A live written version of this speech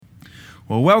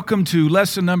Well, welcome to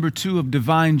lesson number 2 of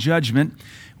Divine Judgment.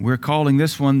 We're calling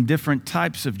this one Different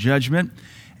Types of Judgment,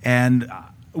 and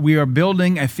we are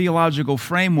building a theological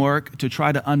framework to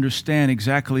try to understand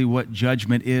exactly what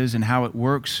judgment is and how it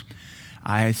works.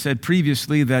 I said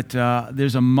previously that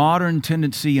there's a modern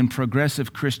tendency in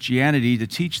progressive Christianity to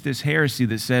teach this heresy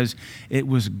that says it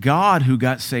was God who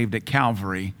got saved at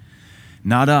Calvary,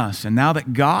 not us. And now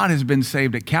that God has been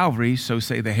saved at Calvary, so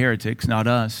say the heretics, not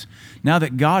us, now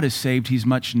that God is saved, he's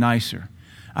much nicer.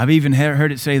 I've even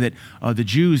heard it say that the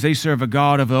Jews, they serve a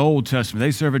God of the Old Testament.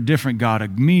 They serve a different God, a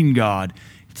mean God.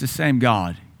 It's the same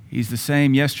God. He's the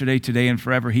same yesterday, today, and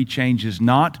forever. He changes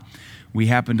not. We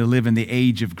happen to live in the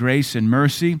age of grace and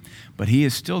mercy, but he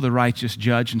is still the righteous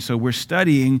judge. And so we're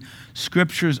studying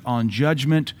scriptures on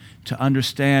judgment to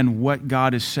understand what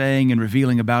God is saying and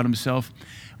revealing about himself.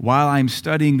 While I'm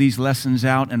studying these lessons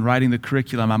out and writing the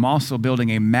curriculum, I'm also building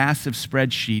a massive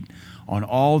spreadsheet on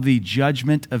all the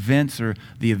judgment events or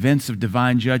the events of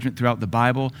divine judgment throughout the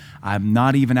Bible. I'm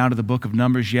not even out of the book of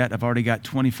Numbers yet. I've already got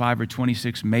 25 or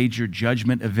 26 major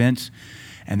judgment events,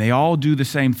 and they all do the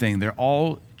same thing. They're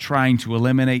all trying to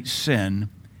eliminate sin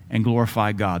and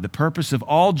glorify God. The purpose of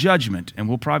all judgment, and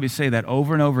we'll probably say that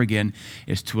over and over again,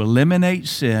 is to eliminate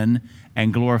sin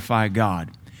and glorify God.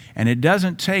 And it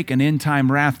doesn't take an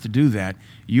end-time wrath to do that.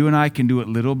 You and I can do it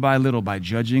little by little by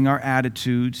judging our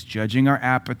attitudes, judging our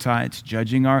appetites,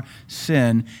 judging our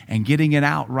sin, and getting it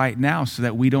out right now so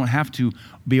that we don't have to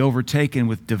be overtaken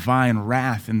with divine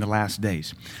wrath in the last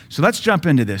days. So let's jump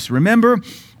into this. Remember,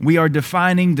 we are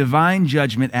defining divine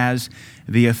judgment as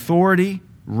the authority,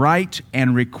 right,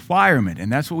 and requirement. And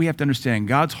that's what we have to understand.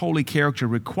 God's holy character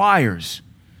requires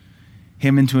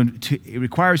him it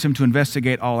requires him to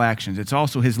investigate all actions. It's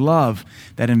also his love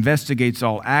that investigates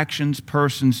all actions,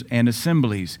 persons, and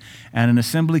assemblies. And an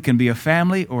assembly can be a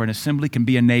family or an assembly can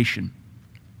be a nation.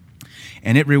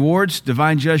 And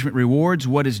divine judgment rewards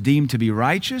what is deemed to be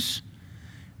righteous,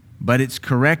 but it's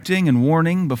correcting and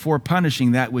warning before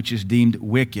punishing that which is deemed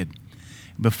wicked.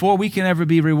 Before we can ever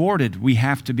be rewarded, we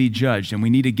have to be judged, and we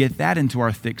need to get that into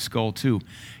our thick skull too.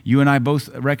 You and I both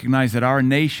recognize that our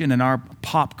nation and our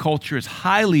pop culture is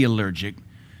highly allergic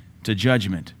to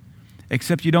judgment,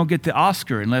 except you don't get the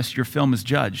Oscar unless your film is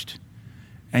judged,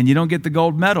 and you don't get the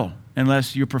gold medal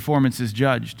unless your performance is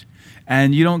judged,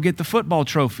 and you don't get the football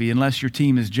trophy unless your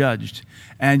team is judged,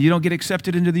 and you don't get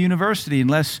accepted into the university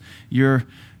unless your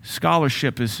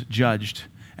scholarship is judged,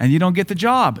 and you don't get the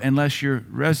job unless your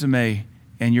resume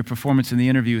and your performance in the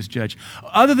interview is judged.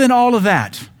 Other than all of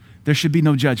that, there should be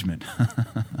no judgment.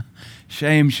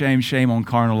 Shame, shame, shame on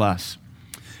carnal us.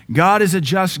 God is a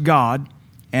just God,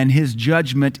 and his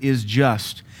judgment is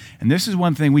just. And this is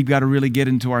one thing we've got to really get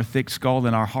into our thick skull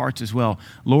and our hearts as well.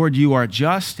 Lord, you are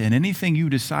just, and anything you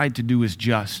decide to do is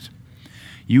just.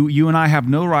 You and I have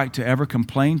no right to ever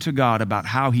complain to God about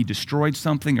how he destroyed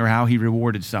something or how he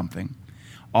rewarded something.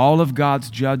 All of God's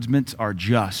judgments are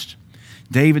just.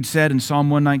 David said in Psalm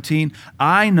 119,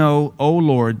 I know, O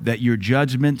Lord, that your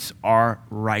judgments are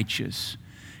righteous.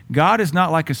 God is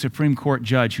not like a Supreme Court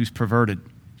judge who's perverted.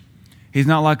 He's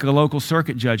not like a local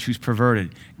circuit judge who's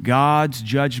perverted. God's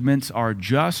judgments are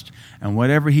just, and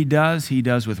whatever he does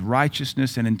with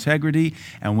righteousness and integrity.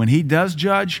 And when he does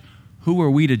judge, who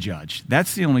are we to judge?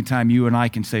 That's the only time you and I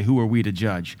can say, who are we to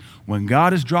judge? When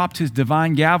God has dropped his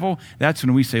divine gavel, that's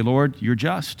when we say, Lord, you're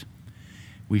just.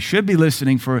 We should be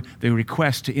listening for the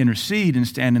request to intercede and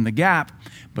stand in the gap,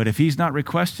 but if he's not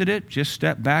requested it, just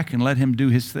step back and let him do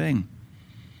his thing.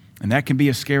 And that can be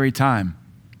a scary time.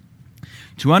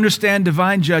 To understand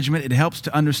divine judgment, it helps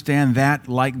to understand that,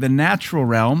 like the natural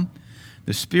realm,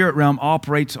 the spirit realm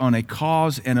operates on a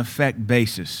cause and effect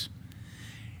basis.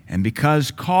 And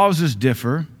because causes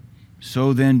differ,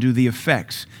 so then do the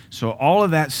effects. So all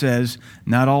of that says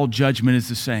not all judgment is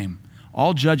the same.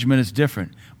 All judgment is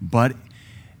different, but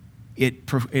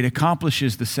it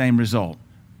accomplishes the same result.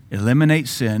 Eliminate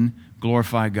sin,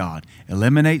 glorify God.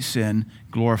 Eliminate sin,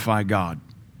 glorify God.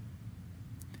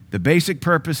 The basic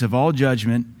purpose of all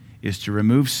judgment is to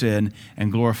remove sin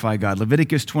and glorify God.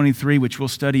 Leviticus 23, which we'll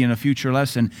study in a future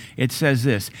lesson, it says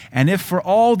this, and if for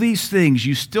all these things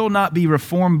you still not be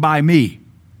reformed by me,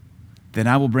 then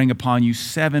I will bring upon you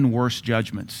 7 worse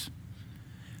judgments.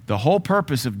 The whole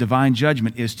purpose of divine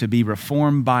judgment is to be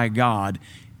reformed by God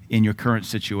in your current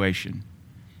situation.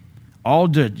 All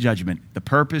judgment, the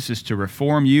purpose is to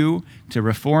reform you, to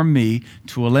reform me,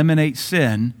 to eliminate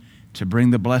sin, to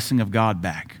bring the blessing of God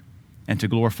back, and to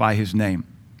glorify his name.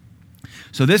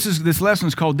 So this lesson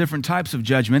is called Different Types of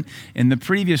Judgment. In the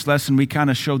previous lesson, we kind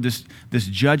of showed this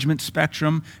judgment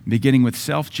spectrum, beginning with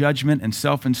self-judgment and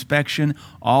self-inspection,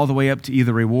 all the way up to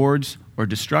either rewards or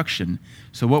destruction.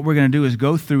 So what we're going to do is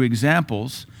go through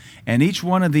examples, and each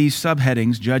one of these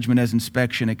subheadings, judgment as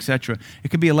inspection, etc., it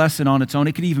could be a lesson on its own.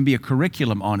 It could even be a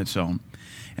curriculum on its own.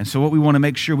 And so what we want to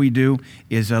make sure we do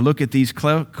is look at these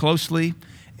closely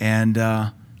and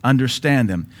understand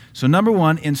them. So number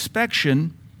one,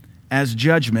 inspection as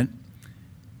judgment,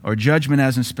 or judgment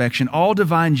as inspection. All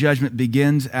divine judgment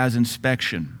begins as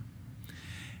inspection.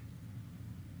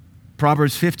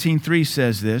 Proverbs 15:3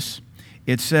 says this.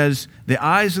 It says, "The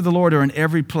eyes of the Lord are in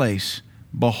every place,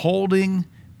 beholding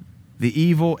the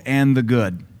evil and the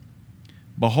good."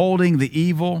 Beholding the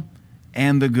evil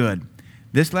and the good.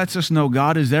 This lets us know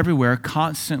God is everywhere,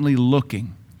 constantly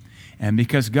looking. And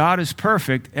because God is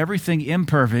perfect, everything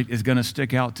imperfect is going to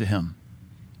stick out to him.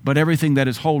 But everything that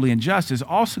is holy and just is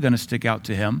also going to stick out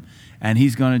to him, and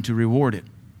he's going to reward it.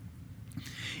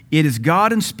 It is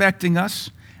God inspecting us,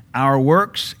 our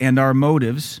works and our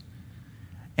motives,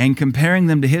 and comparing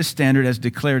them to his standard as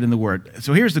declared in the Word.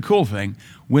 So here's the cool thing.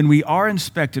 When we are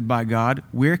inspected by God,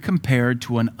 we're compared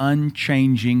to an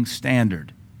unchanging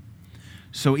standard.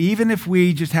 So even if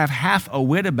we just have half a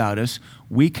wit about us,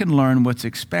 we can learn what's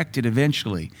expected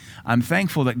eventually. I'm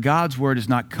thankful that God's Word is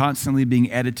not constantly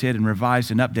being edited and revised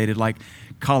and updated like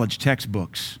college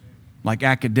textbooks, like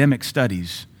academic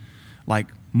studies, like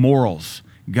morals.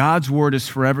 God's Word is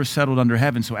forever settled under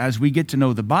heaven. So as we get to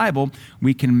know the Bible,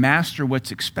 we can master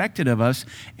what's expected of us,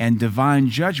 and divine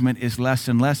judgment is less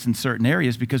and less in certain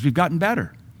areas because we've gotten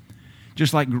better.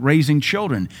 Just like raising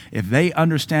children. If they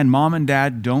understand mom and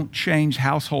dad don't change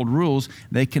household rules,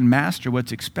 they can master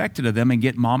what's expected of them and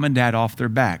get mom and dad off their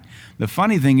back. The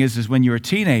funny thing is when you're a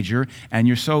teenager and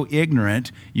you're so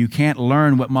ignorant, you can't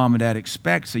learn what mom and dad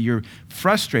expect, so you're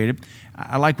frustrated.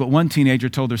 I like what one teenager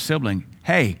told their sibling,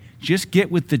 "Hey, just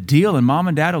get with the deal and mom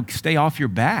and dad will stay off your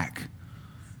back."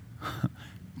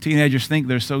 Teenagers think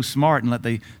they're so smart and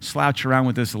they slouch around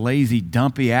with this lazy,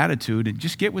 dumpy attitude, and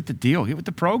just get with the deal, get with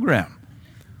the program.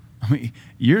 I mean,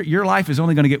 your life is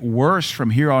only going to get worse from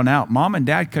here on out. Mom and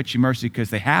dad cut you mercy because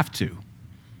they have to,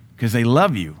 because they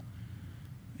love you.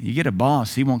 You get a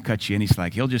boss, he won't cut you any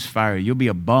slack. He'll just fire you. You'll be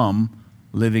a bum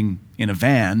living in a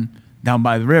van down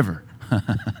by the river.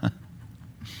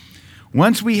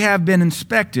 Once we have been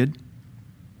inspected,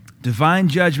 divine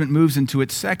judgment moves into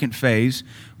its second phase,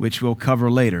 which we'll cover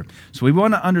later. So we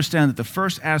want to understand that the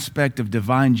first aspect of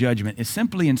divine judgment is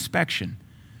simply inspection.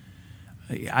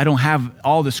 I don't have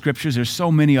all the scriptures. There's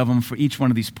so many of them for each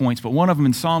one of these points. But one of them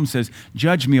in Psalm says,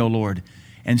 "Judge me, O Lord,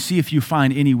 and see if you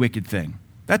find any wicked thing."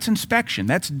 That's inspection.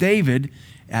 That's David,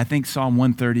 I think Psalm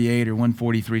 138 or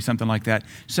 143, something like that,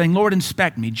 saying, "Lord,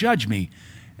 inspect me, judge me,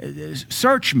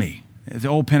 search me." The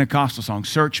old Pentecostal song,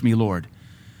 "Search me, Lord.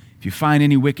 If you find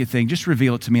any wicked thing, just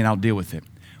reveal it to me and I'll deal with it."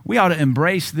 We ought to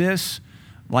embrace this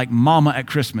like mama at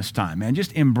Christmas time, man.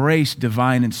 Just embrace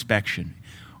divine inspection.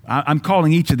 I'm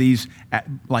calling each of these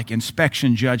like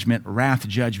inspection judgment, wrath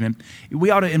judgment.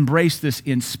 We ought to embrace this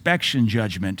inspection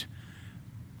judgment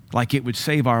like it would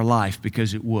save our life,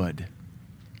 because it would.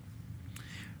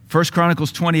 1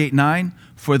 Chronicles 28:9,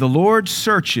 "For the Lord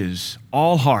searches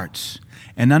all hearts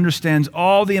and understands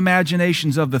all the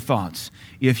imaginations of the thoughts.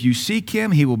 If you seek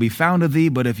him, he will be found of thee,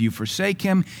 but if you forsake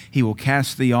him, he will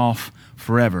cast thee off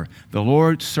forever." The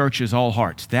Lord searches all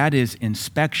hearts. That is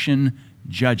inspection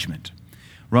judgment.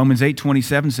 Romans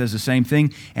 8:27 says the same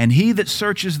thing. "And he that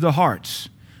searches the hearts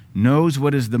knows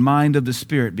what is the mind of the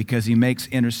Spirit, because he makes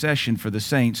intercession for the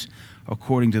saints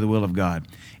according to the will of God."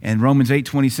 In Romans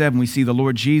 8:27, we see the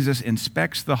Lord Jesus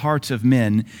inspects the hearts of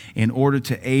men in order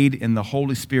to aid in the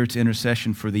Holy Spirit's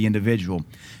intercession for the individual.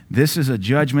 This is a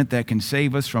judgment that can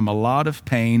save us from a lot of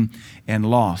pain and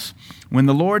loss. When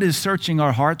the Lord is searching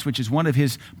our hearts, which is one of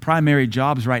his primary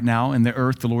jobs right now in the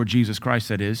earth, the Lord Jesus Christ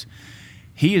that is,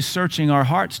 he is searching our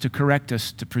hearts to correct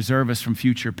us, to preserve us from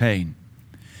future pain.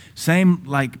 Same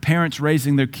like parents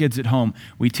raising their kids at home.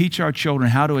 We teach our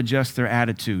children how to adjust their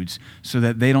attitudes so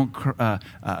that they don't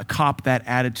cop that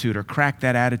attitude or crack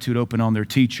that attitude open on their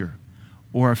teacher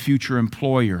or a future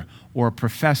employer or a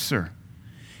professor.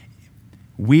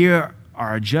 We are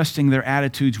adjusting their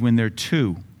attitudes when they're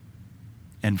 2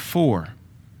 and 4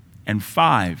 and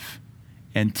 5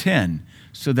 and 10,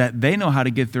 so that they know how to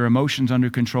get their emotions under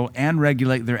control and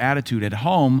regulate their attitude at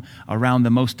home around the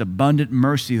most abundant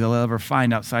mercy they'll ever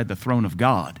find outside the throne of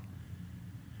God.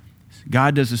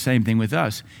 God does the same thing with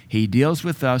us. He deals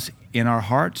with us in our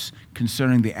hearts,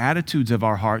 concerning the attitudes of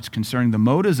our hearts, concerning the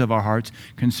motives of our hearts,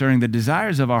 concerning the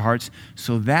desires of our hearts,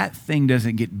 so that thing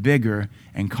doesn't get bigger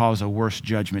and cause a worse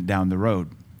judgment down the road.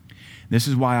 This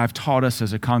is why I've taught us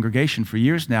as a congregation for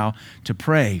years now to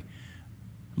pray,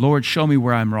 "Lord, show me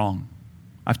where I'm wrong.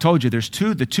 I've told you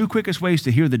the two quickest ways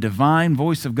to hear the divine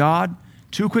voice of God,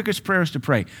 two quickest prayers to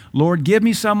pray. Lord, give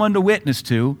me someone to witness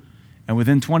to, and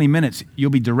within 20 minutes, you'll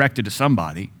be directed to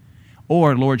somebody.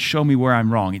 Or, Lord, show me where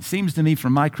I'm wrong. It seems to me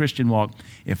from my Christian walk,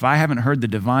 if I haven't heard the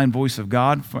divine voice of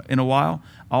God in a while,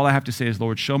 all I have to say is,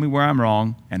 Lord, show me where I'm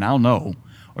wrong, and I'll know.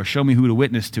 Or show me who to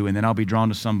witness to, and then I'll be drawn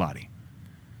to somebody.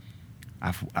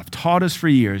 I've taught us for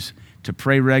years to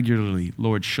pray regularly,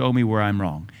 Lord, show me where I'm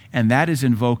wrong. And that is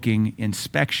invoking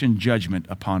inspection judgment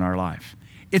upon our life.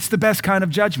 It's the best kind of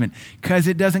judgment because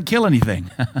it doesn't kill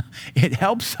anything. It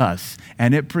helps us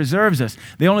and it preserves us.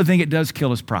 The only thing it does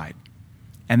kill is pride.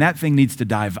 And that thing needs to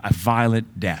die a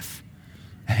violent death.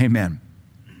 Amen.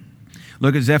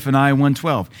 Look at Zephaniah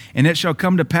 1:12. And it shall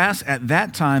come to pass at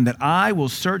that time that I will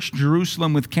search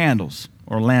Jerusalem with candles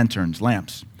or lanterns,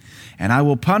 lamps. And I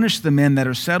will punish the men that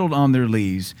are settled on their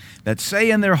lees, that say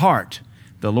in their heart,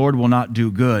 the Lord will not do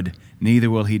good, neither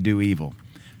will he do evil.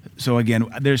 So again,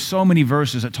 there's so many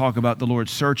verses that talk about the Lord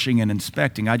searching and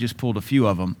inspecting. I just pulled a few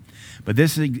of them. But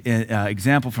this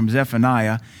example from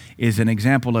Zephaniah is an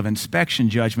example of inspection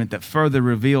judgment that further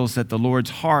reveals that the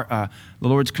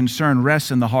Lord's concern rests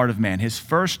in the heart of man. His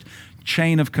first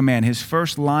chain of command, his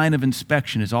first line of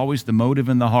inspection is always the motive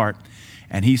in the heart.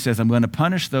 And he says, I'm going to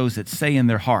punish those that say in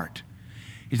their heart.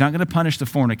 He's not going to punish the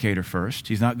fornicator first.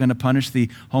 He's not going to punish the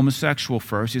homosexual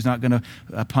first. He's not going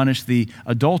to punish the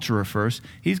adulterer first.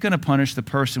 He's going to punish the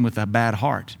person with a bad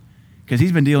heart because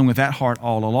he's been dealing with that heart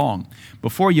all along.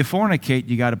 Before you fornicate,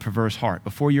 you got a perverse heart.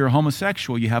 Before you're a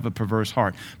homosexual, you have a perverse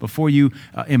heart. Before you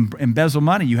embezzle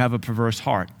money, you have a perverse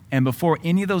heart. And before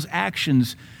any of those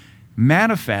actions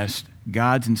manifest,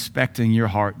 God's inspecting your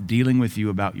heart, dealing with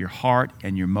you about your heart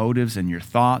and your motives and your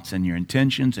thoughts and your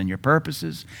intentions and your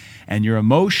purposes and your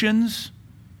emotions.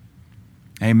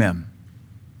 Amen.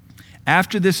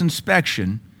 After this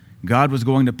inspection, God was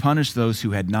going to punish those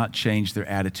who had not changed their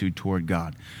attitude toward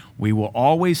God. We will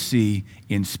always see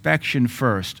inspection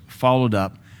first, followed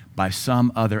up by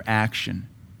some other action.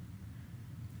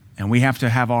 And we have to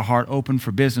have our heart open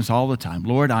for business all the time.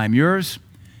 Lord, I am yours.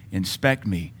 Inspect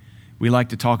me. We like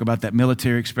to talk about that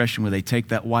military expression where they take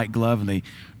that white glove and they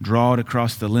draw it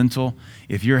across the lintel.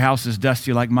 If your house is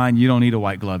dusty like mine, you don't need a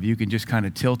white glove. You can just kind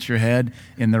of tilt your head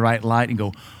in the right light and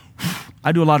go,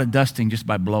 I do a lot of dusting just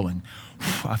by blowing.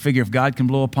 I figure if God can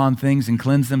blow upon things and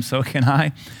cleanse them, so can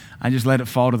I. I just let it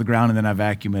fall to the ground and then I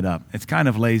vacuum it up. It's kind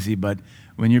of lazy, but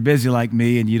when you're busy like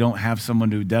me and you don't have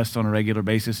someone to dust on a regular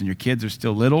basis and your kids are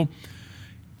still little,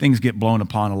 things get blown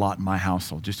upon a lot in my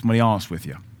household, just to be honest with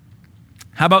you.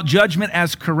 How about judgment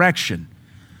as correction?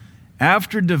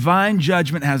 After divine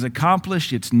judgment has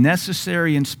accomplished its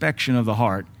necessary inspection of the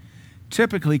heart,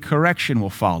 typically correction will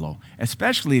follow,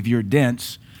 especially if you're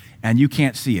dense and you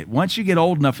can't see it. Once you get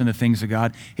old enough in the things of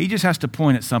God, he just has to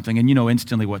point at something and you know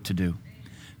instantly what to do.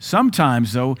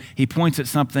 Sometimes, though, he points at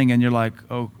something and you're like,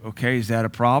 oh, okay, is that a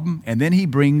problem? And then he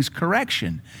brings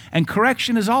correction. And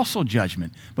correction is also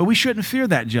judgment. But we shouldn't fear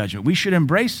that judgment. We should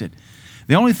embrace it.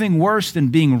 The only thing worse than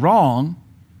being wrong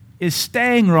is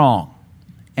staying wrong.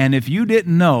 And if you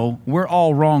didn't know, we're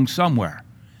all wrong somewhere.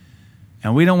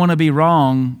 And we don't want to be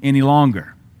wrong any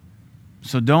longer.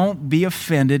 So don't be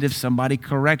offended if somebody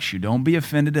corrects you. Don't be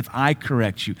offended if I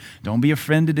correct you. Don't be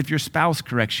offended if your spouse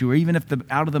corrects you, or even if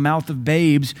out of the mouth of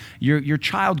babes, your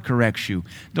child corrects you.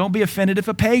 Don't be offended if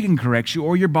a pagan corrects you,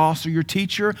 or your boss, or your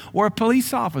teacher, or a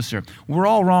police officer. We're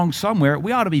all wrong somewhere.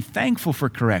 We ought to be thankful for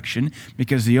correction,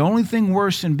 because the only thing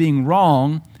worse than being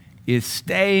wrong is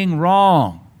staying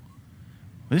wrong.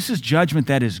 This is judgment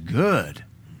that is good.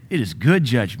 It is good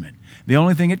judgment. The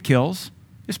only thing it kills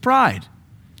is pride.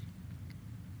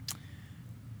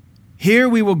 Here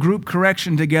we will group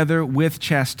correction together with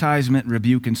chastisement,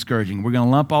 rebuke, and scourging. We're going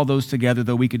to lump all those together,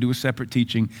 though we could do a separate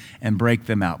teaching and break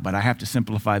them out. But I have to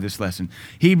simplify this lesson.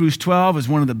 Hebrews 12 is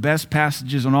one of the best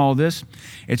passages on all this.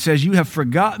 It says, you have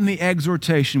forgotten the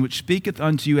exhortation which speaketh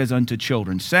unto you as unto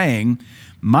children, saying,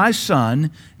 my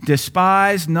son,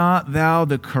 despise not thou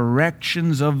the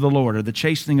corrections of the Lord, or the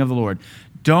chastening of the Lord.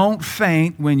 Don't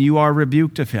faint when you are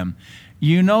rebuked of him.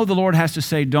 You know the Lord has to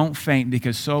say don't faint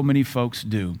because so many folks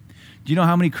do. Do you know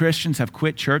how many Christians have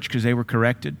quit church because they were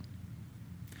corrected?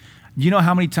 Do you know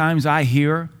how many times I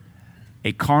hear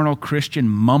a carnal Christian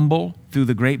mumble through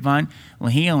the grapevine? Well,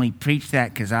 he only preached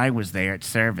that because I was there at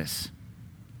service.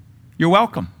 You're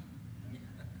welcome.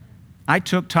 I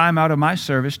took time out of my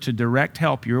service to direct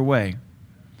help your way.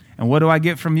 And what do I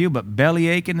get from you but belly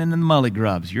aching and the mully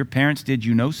grubs? Your parents did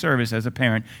you no service as a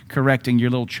parent correcting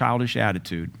your little childish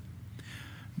attitude.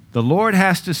 The Lord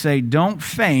has to say, don't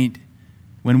faint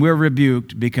when we're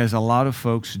rebuked, because a lot of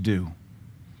folks do.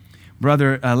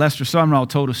 Brother Lester Sumrall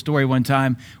told a story one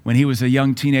time when he was a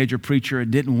young teenager preacher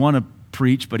and didn't want to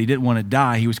preach, but he didn't want to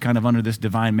die. He was kind of under this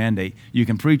divine mandate. You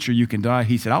can preach or you can die.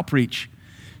 He said, I'll preach.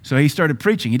 So he started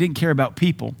preaching. He didn't care about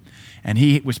people. And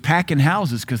he was packing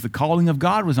houses because the calling of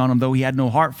God was on him, though he had no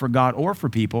heart for God or for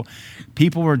people.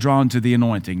 People were drawn to the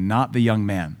anointing, not the young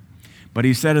man. But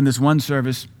he said in this one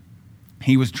service,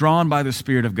 he was drawn by the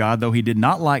Spirit of God, though he did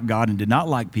not like God and did not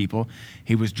like people.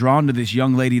 He was drawn to this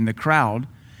young lady in the crowd,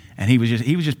 and he was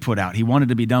just put out. He wanted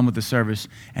to be done with the service,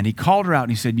 and he called her out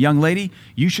and he said, young lady,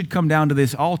 you should come down to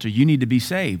this altar. You need to be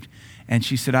saved. And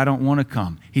she said, I don't want to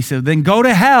come. He said, then go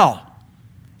to hell.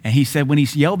 And he said when he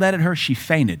yelled that at her, she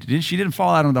fainted. She didn't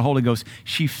fall out on the Holy Ghost.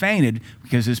 She fainted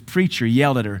because his preacher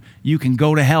yelled at her, you can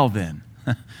go to hell then.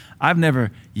 I've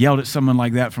never yelled at someone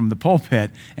like that from the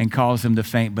pulpit and caused them to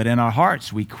faint. But in our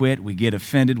hearts, we quit, we get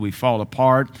offended, we fall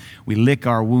apart, we lick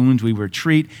our wounds, we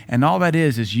retreat. And all that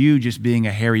is you just being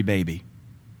a hairy baby.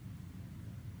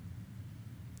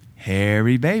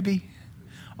 Hairy baby.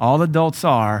 All adults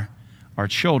are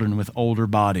children with older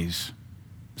bodies.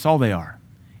 That's all they are.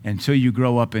 Until you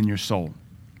grow up in your soul.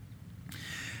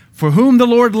 For whom the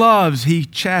Lord loves, he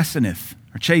chasteneth,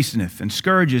 and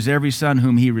scourges every son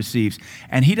whom he receives.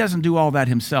 And he doesn't do all that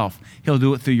himself. He'll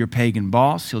do it through your pagan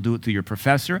boss. He'll do it through your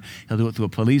professor. He'll do it through a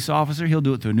police officer. He'll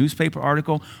do it through a newspaper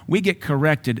article. We get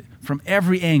corrected from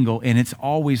every angle, and it's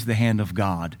always the hand of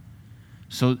God.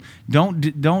 So don't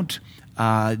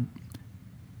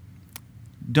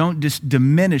just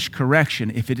diminish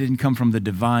correction if it didn't come from the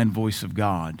divine voice of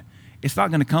God. It's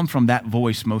not going to come from that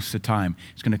voice most of the time.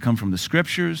 It's going to come from the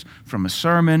scriptures, from a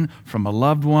sermon, from a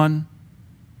loved one.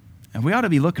 And we ought to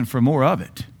be looking for more of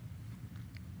it.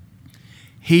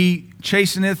 He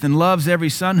chasteneth and loves every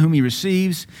son whom he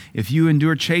receives. If you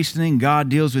endure chastening, God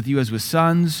deals with you as with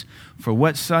sons. For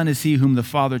what son is he whom the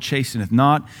Father chasteneth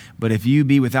not? But if you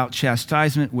be without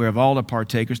chastisement, whereof all are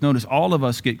partakers. Notice all of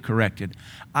us get corrected.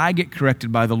 I get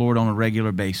corrected by the Lord on a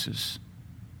regular basis.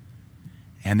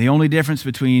 And the only difference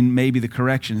between maybe the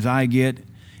corrections I get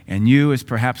and you is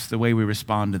perhaps the way we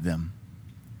respond to them.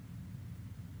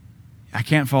 I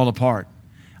can't fall apart.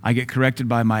 I get corrected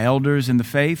by my elders in the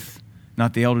faith,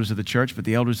 not the elders of the church, but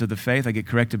the elders of the faith. I get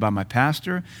corrected by my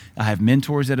pastor. I have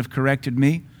mentors that have corrected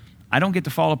me. I don't get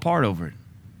to fall apart over it.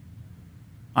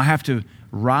 I have to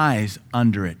rise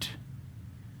under it.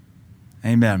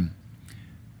 Amen.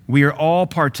 We are all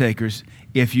partakers.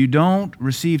 If you don't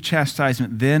receive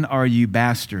chastisement, then are you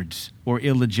bastards or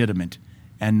illegitimate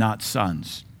and not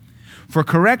sons. For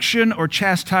correction or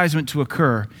chastisement to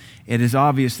occur, it is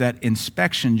obvious that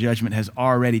inspection judgment has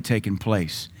already taken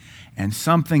place, and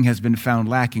something has been found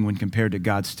lacking when compared to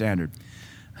God's standard.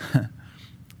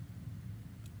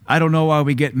 I don't know why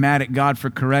we get mad at God for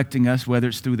correcting us, whether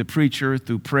it's through the preacher,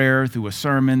 through prayer, through a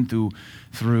sermon,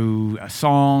 through a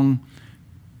song.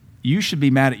 You should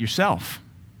be mad at yourself.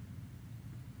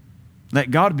 Let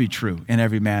God be true and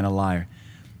every man a liar.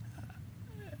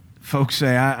 Folks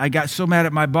say, I got so mad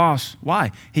at my boss.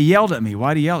 Why? He yelled at me.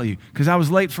 Why did he yell at you? Because I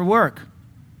was late for work.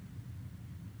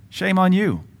 Shame on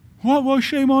you. What? Well,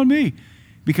 shame on me.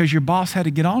 Because your boss had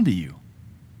to get on to you.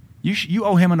 You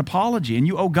owe him an apology, and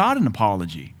you owe God an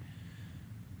apology.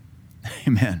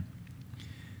 Amen.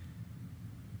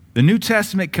 The New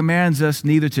Testament commands us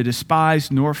neither to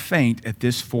despise nor faint at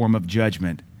this form of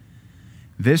judgment.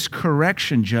 This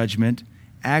correction judgment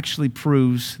actually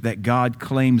proves that God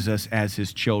claims us as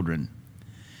his children.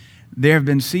 There have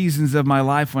been seasons of my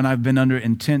life when I've been under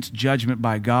intense judgment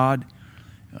by God,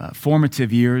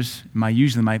 formative years,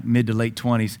 usually my mid to late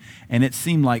 20s, and it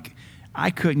seemed like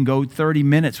I couldn't go 30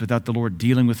 minutes without the Lord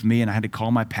dealing with me, and I had to call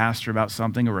my pastor about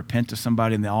something or repent to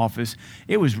somebody in the office.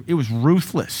 It was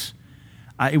ruthless.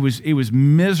 It was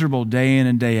miserable day in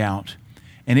and day out.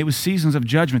 And it was seasons of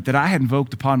judgment that I had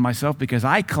invoked upon myself because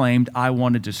I claimed I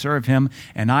wanted to serve him,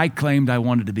 and I claimed I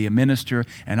wanted to be a minister,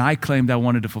 and I claimed I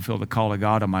wanted to fulfill the call of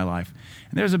God on my life.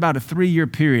 And there was about a 3-year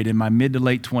period in my mid to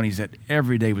late 20s that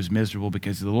every day was miserable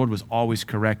because the Lord was always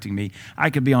correcting me.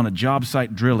 I could be on a job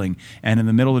site drilling, and in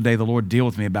the middle of the day, the Lord deal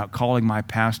with me about calling my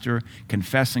pastor,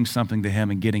 confessing something to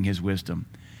him, and getting his wisdom.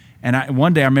 And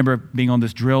one day I remember being on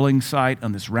this drilling site,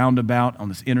 on this roundabout, on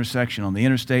this intersection, on the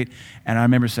interstate, and I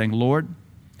remember saying, Lord,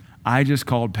 I just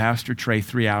called Pastor Trey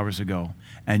 3 hours ago,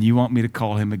 and you want me to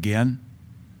call him again?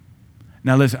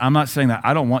 Now listen, I'm not saying that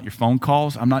I don't want your phone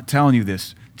calls. I'm not telling you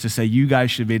this to say you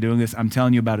guys should be doing this. I'm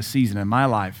telling you about a season in my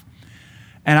life.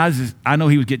 And I know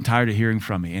he was getting tired of hearing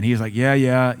from me. And he was like,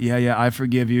 yeah, I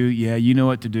forgive you. Yeah, you know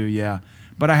what to do, yeah.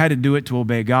 But I had to do it to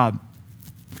obey God.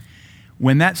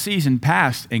 When that season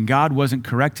passed and God wasn't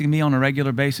correcting me on a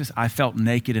regular basis, I felt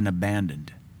naked and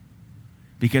abandoned.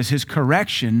 Because his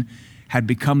correction had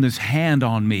become this hand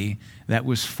on me that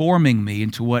was forming me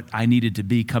into what I needed to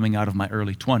be coming out of my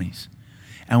early 20s.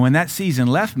 And when that season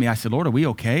left me, I said, Lord, are we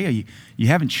okay? You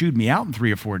haven't chewed me out in 3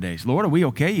 or 4 days. Lord, are we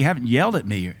okay? You haven't yelled at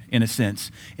me, in a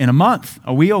sense, in a month.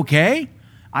 Are we okay?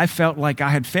 I felt like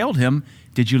I had failed him.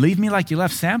 Did you leave me like you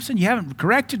left Samson? You haven't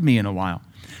corrected me in a while.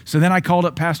 So then I called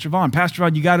up Pastor Vaughn. Pastor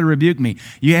Vaughn, you got to rebuke me.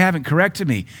 You haven't corrected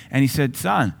me. And he said,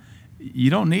 son,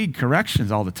 you don't need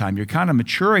corrections all the time. You're kind of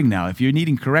maturing now. If you're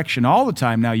needing correction all the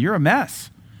time now, you're a mess.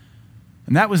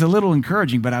 And that was a little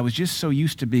encouraging, but I was just so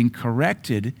used to being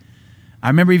corrected. I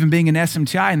remember even being in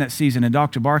SMTI in that season, and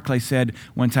Dr. Barclay said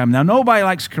one time, now nobody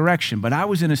likes correction, but I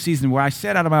was in a season where I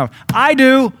said out of my mouth, I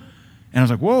do. And I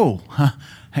was like, whoa.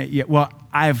 Hey, yeah, well,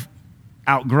 I've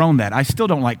outgrown that. I still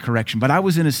don't like correction, but I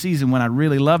was in a season when I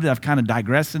really loved it. I've kind of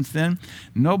digressed since then.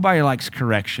 Nobody likes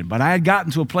correction, but I had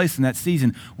gotten to a place in that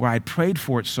season where I prayed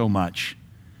for it so much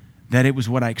that it was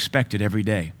what I expected every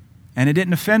day. And it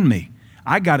didn't offend me.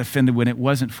 I got offended when it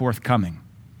wasn't forthcoming.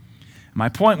 My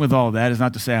point with all that is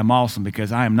not to say I'm awesome,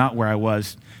 because I am not where I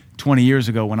was 20 years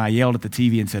ago when I yelled at the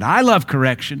TV and said, I love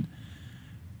correction,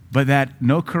 but that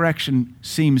no correction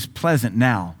seems pleasant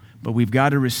now, but we've got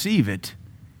to receive it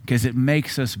because it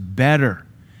makes us better.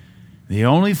 The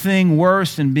only thing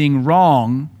worse than being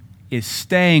wrong is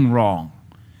staying wrong,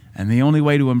 and the only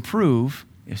way to improve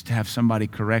is to have somebody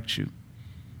correct you.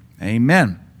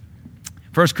 Amen.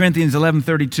 1 Corinthians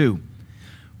 11:32.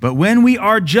 But when we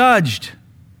are judged,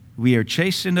 we are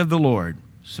chastened of the Lord.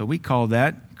 So we call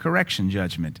that correction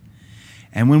judgment.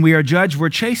 And when we are judged, we're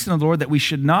chastened of the Lord, that we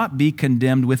should not be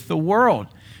condemned with the world.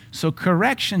 So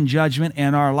correction judgment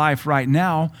in our life right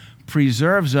now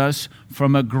preserves us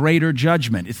from a greater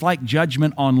judgment. It's like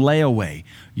judgment on layaway.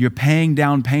 You're paying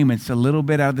down payments a little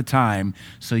bit at a time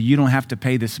so you don't have to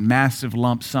pay this massive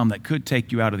lump sum that could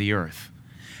take you out of the earth.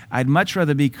 I'd much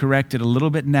rather be corrected a little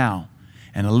bit now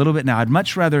and a little bit now. I'd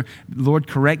much rather, Lord,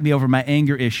 correct me over my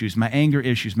anger issues,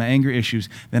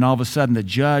 than all of a sudden the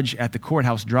judge at the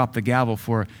courthouse drop the gavel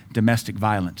for domestic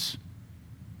violence.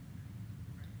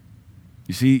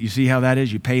 You see how that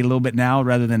is? You pay a little bit now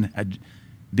rather than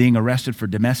being arrested for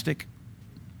domestic.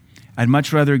 I'd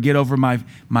much rather get over my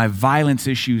violence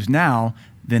issues now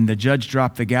than the judge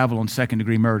drop the gavel on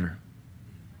second-degree murder.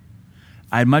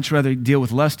 I'd much rather deal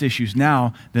with lust issues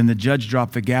now than the judge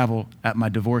drop the gavel at my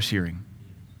divorce hearing.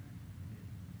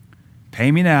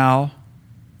 Pay me now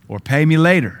or pay me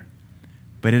later,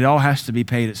 but it all has to be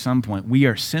paid at some point. We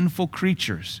are sinful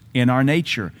creatures in our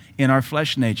nature, in our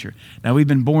flesh nature. Now, we've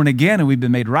been born again and we've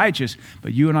been made righteous,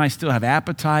 but you and I still have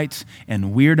appetites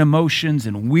and weird emotions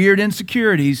and weird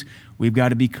insecurities we've got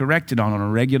to be corrected on a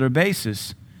regular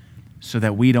basis so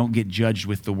that we don't get judged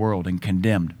with the world and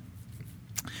condemned.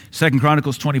 2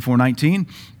 Chronicles 24:19.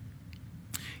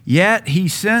 Yet he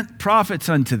sent prophets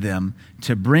unto them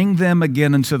to bring them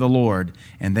again unto the Lord,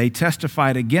 and they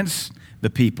testified against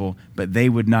the people, but they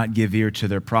would not give ear to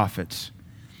their prophets.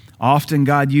 Often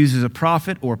God uses a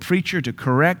prophet or preacher to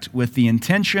correct with the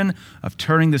intention of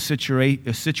turning the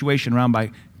situation around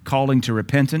by calling to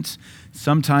repentance.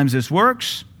 Sometimes this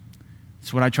works.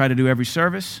 It's what I try to do every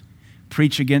service.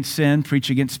 Preach against sin, preach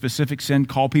against specific sin,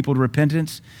 call people to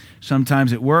repentance.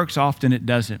 Sometimes it works, often it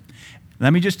doesn't.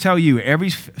 Let me just tell you,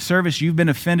 every service you've been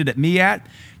offended at me at,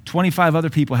 25 other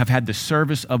people have had the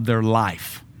service of their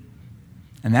life.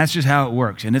 And that's just how it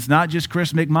works. And it's not just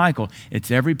Chris McMichael. It's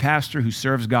every pastor who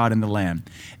serves God in the land.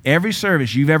 Every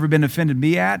service you've ever been offended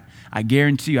me at, I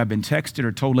guarantee you I've been texted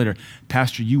or told later,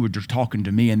 Pastor, you were just talking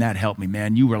to me and that helped me,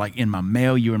 man. You were like in my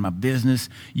mail. You were in my business.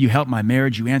 You helped my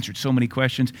marriage. You answered so many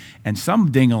questions. And some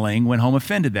ding-a-ling went home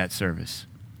offended that service.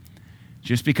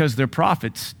 Just because they're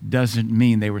prophets doesn't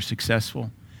mean they were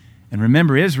successful. And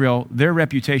remember, Israel, their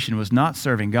reputation was not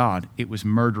serving God. It was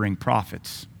murdering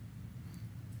prophets.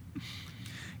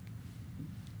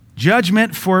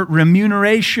 Judgment for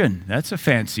remuneration. That's a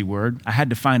fancy word. I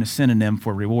had to find a synonym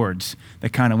for rewards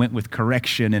that kind of went with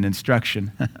correction and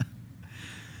instruction.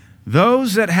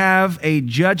 Those that have a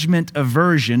judgment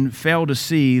aversion fail to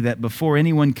see that before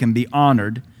anyone can be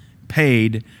honored,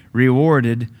 paid,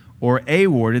 rewarded, or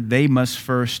awarded, they must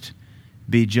first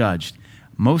be judged.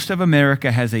 Most of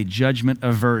America has a judgment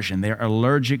aversion. They're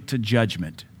allergic to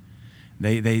judgment.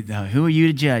 Who are you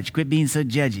to judge? Quit being so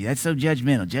judgy. That's so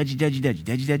judgmental.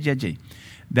 Judgy.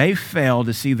 They fail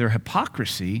to see their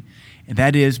hypocrisy, and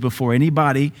that is before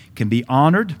anybody can be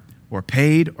honored or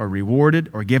paid or rewarded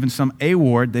or given some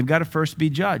award, they've got to first be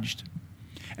judged.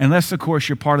 Unless, of course,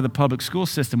 you're part of the public school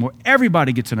system where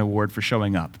everybody gets an award for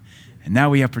showing up. And now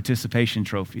we have participation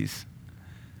trophies.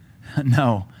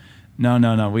 No.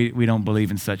 We don't believe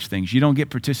in such things. You don't get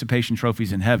participation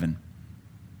trophies in heaven.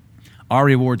 Our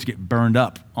rewards get burned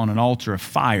up on an altar of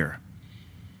fire.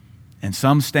 And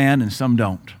some stand and some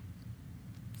don't.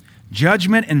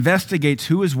 Judgment investigates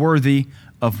who is worthy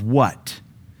of what.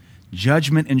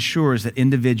 Judgment ensures that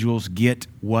individuals get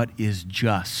what is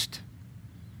just.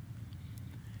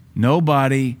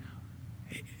 Nobody,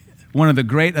 one of the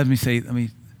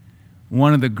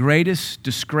greatest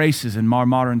disgraces in our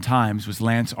modern times was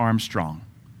Lance Armstrong,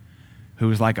 who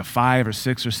was like a 5 or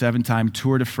 6 or 7 time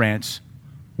Tour de France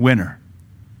winner.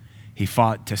 He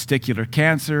fought testicular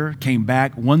cancer, came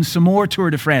back, won some more Tour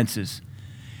de Frances,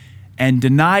 and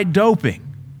denied doping.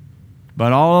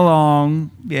 But all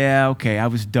along, I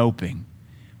was doping.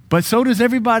 But so does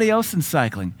everybody else in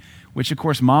cycling, which of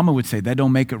course Mama would say, that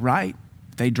don't make it right.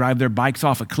 If they drive their bikes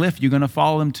off a cliff, you're going to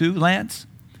follow them too, Lance?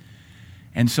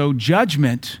 And so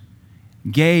judgment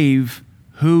gave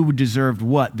who deserved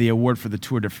what, the award for the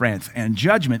Tour de France. And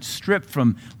judgment stripped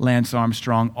from Lance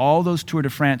Armstrong all those Tour de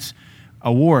France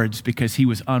awards because he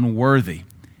was unworthy.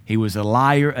 He was a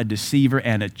liar, a deceiver,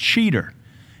 and a cheater.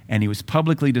 And he was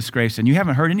publicly disgraced. And you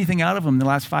haven't heard anything out of him in the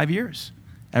last 5 years,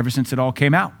 ever since it all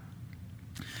came out.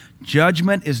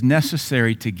 Judgment is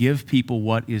necessary to give people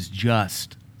what is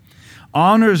just.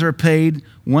 Honors are paid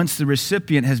once the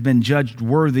recipient has been judged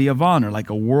worthy of honor, like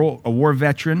a war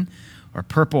veteran or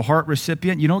Purple Heart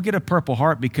recipient. You don't get a Purple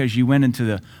Heart because you went into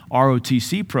the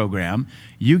ROTC program.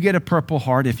 You get a Purple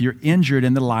Heart if you're injured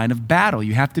in the line of battle.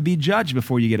 You have to be judged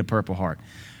before you get a Purple Heart.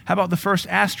 How about the first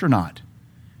astronaut?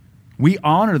 We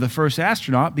honor the first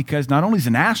astronaut because not only is he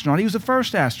an astronaut, he was the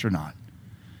first astronaut.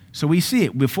 So we see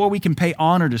it. Before we can pay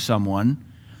honor to someone,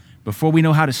 before we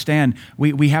know how to stand,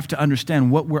 we have to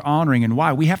understand what we're honoring and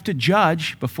why. We have to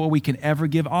judge before we can ever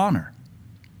give honor.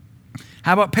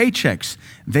 How about paychecks?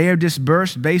 They are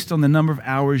disbursed based on the number of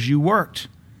hours you worked.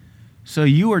 So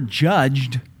you are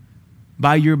judged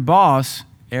by your boss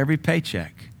every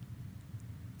paycheck.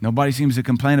 Nobody seems to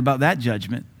complain about that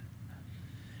judgment.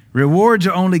 Rewards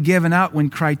are only given out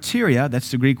when criteria, that's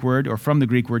the Greek word, or from the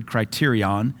Greek word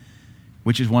criterion,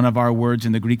 which is one of our words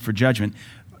in the Greek for judgment.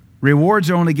 Rewards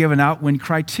are only given out when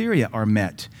criteria are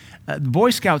met. The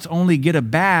Boy Scouts only get a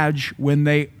badge when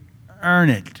they earn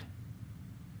it.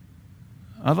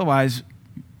 Otherwise,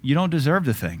 you don't deserve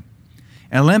the thing.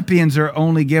 Olympians are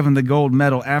only given the gold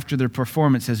medal after their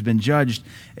performance has been judged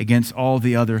against all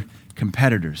the other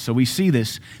competitors. So we see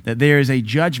this, that there is a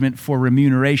judgment for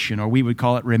remuneration, or we would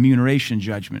call it remuneration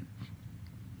judgment.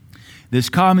 This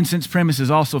common sense premise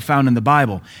is also found in the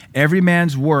Bible. Every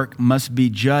man's work must be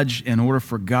judged in order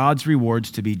for God's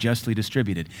rewards to be justly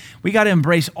distributed. We got to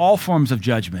embrace all forms of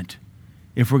judgment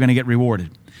if we're going to get rewarded.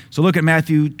 So look at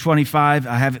Matthew 25.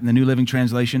 I have it in the New Living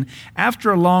Translation.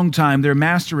 After a long time, their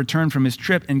master returned from his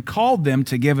trip and called them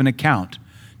to give an account.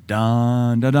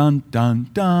 Dun, dun, dun, dun,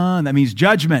 dun. That means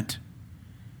judgment.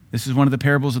 This is one of the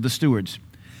parables of the stewards.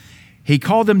 He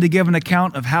called them to give an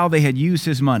account of how they had used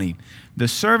his money. The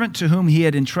servant to whom he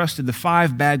had entrusted the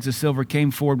 5 bags of silver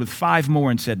came forward with 5 more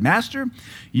and said, Master,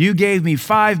 you gave me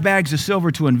 5 bags of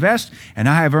silver to invest, and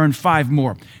I have earned 5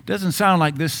 more. Doesn't sound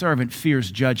like this servant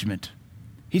fears judgment.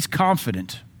 He's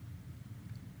confident.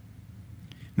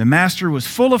 The master was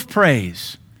full of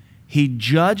praise. He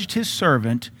judged his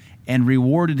servant and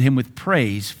rewarded him with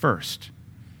praise first.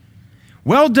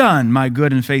 Well done, my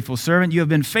good and faithful servant. You have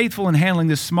been faithful in handling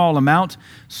this small amount,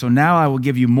 so now I will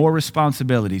give you more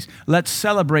responsibilities. Let's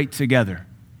celebrate together.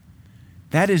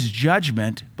 That is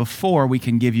judgment before we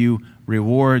can give you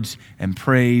rewards and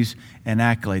praise and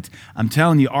accolades. I'm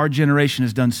telling you, our generation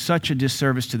has done such a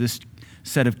disservice to this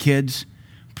set of kids,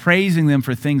 praising them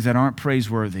for things that aren't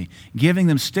praiseworthy, giving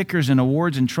them stickers and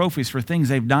awards and trophies for things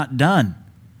they've not done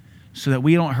so that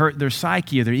we don't hurt their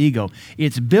psyche or their ego.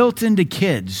 It's built into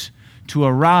kids to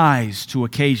arise to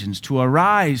occasions, to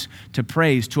arise to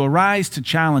praise, to arise to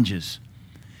challenges.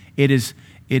 It is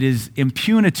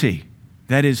impunity.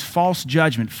 That is false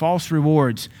judgment, false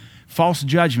rewards, false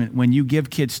judgment when you give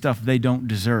kids stuff they don't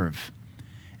deserve.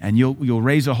 And you'll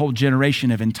raise a whole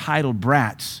generation of entitled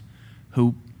brats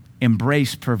who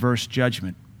embrace perverse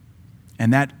judgment.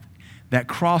 And that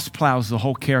cross plows the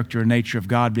whole character and nature of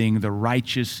God being the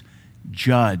righteous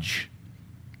judge.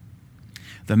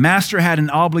 The master had an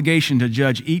obligation to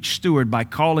judge each steward by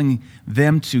calling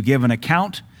them to give an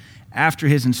account. After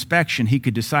his inspection, he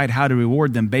could decide how to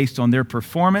reward them based on their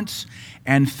performance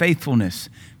and faithfulness.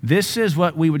 This is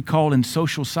what we would call in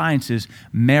social sciences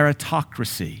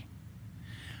meritocracy.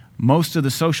 Most of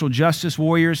the social justice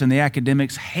warriors and the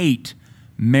academics hate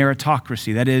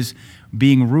meritocracy. That is,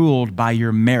 being ruled by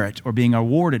your merit or being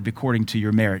awarded according to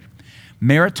your merit.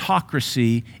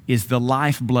 Meritocracy is the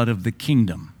lifeblood of the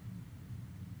kingdom.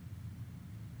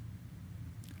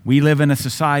 We live in a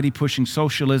society pushing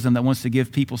socialism that wants to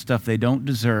give people stuff they don't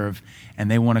deserve, and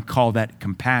they want to call that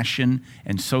compassion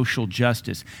and social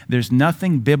justice. There's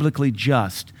nothing biblically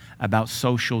just about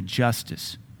social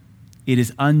justice. It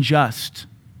is unjust.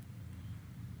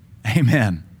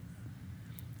 Amen.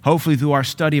 Hopefully, through our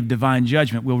study of divine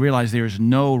judgment, we'll realize there is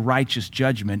no righteous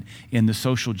judgment in the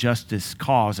social justice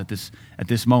cause at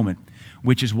this moment,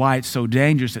 which is why it's so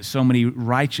dangerous that so many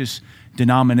righteous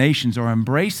denominations are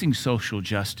embracing social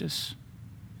justice.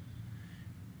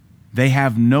 They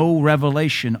have no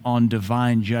revelation on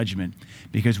divine judgment,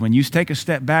 because when you take a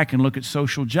step back and look at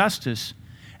social justice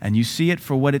and you see it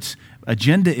for what its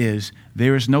agenda is,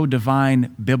 there is no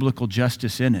divine biblical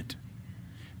justice in it.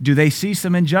 Do they see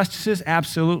some injustices?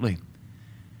 Absolutely.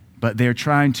 But they're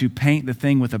trying to paint the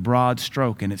thing with a broad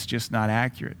stroke, and it's just not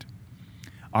accurate.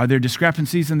 Are there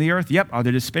discrepancies in the earth? Yep. Are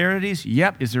there disparities?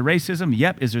 Yep. Is there racism?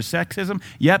 Yep. Is there sexism?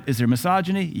 Yep. Is there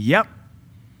misogyny? Yep.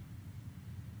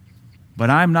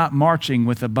 But I'm not marching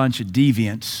with a bunch of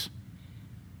deviants,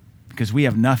 because we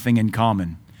have nothing in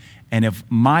common. And if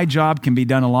my job can be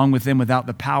done along with them without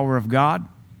the power of God,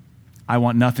 I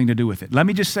want nothing to do with it. Let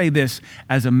me just say this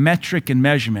as a metric and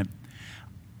measurement.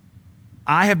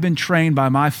 I have been trained by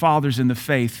my fathers in the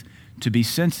faith to be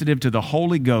sensitive to the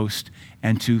Holy Ghost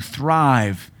and to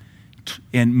thrive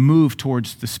and move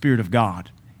towards the Spirit of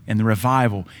God and the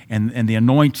revival and the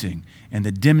anointing and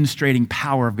the demonstrating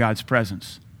power of God's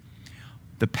presence.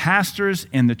 The pastors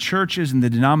and the churches and the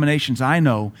denominations I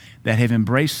know that have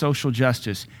embraced social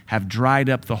justice have dried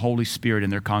up the Holy Spirit in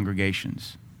their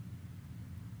congregations.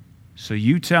 So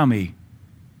you tell me,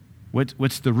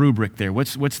 what's the rubric there?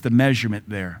 What's the measurement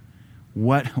there?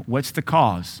 What's the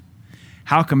cause?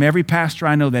 How come every pastor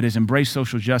I know that has embraced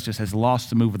social justice has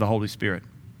lost the move of the Holy Spirit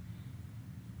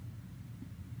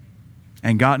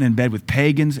and gotten in bed with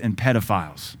pagans and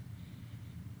pedophiles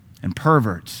and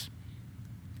perverts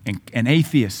and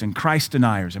atheists and Christ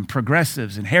deniers and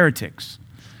progressives and heretics?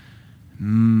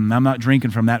 I'm not drinking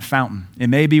from that fountain. It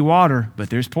may be water, but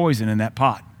there's poison in that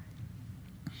pot.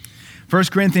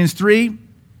 1 Corinthians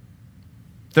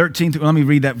 3:13. Let me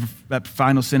read that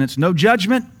final sentence. No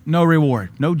judgment, no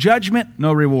reward. No judgment,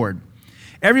 no reward.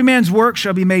 Every man's work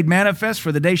shall be made manifest,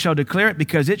 for the day shall declare it,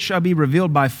 because it shall be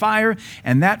revealed by fire,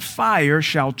 and that fire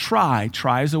shall try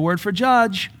is a word for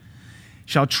judge,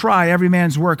 shall try every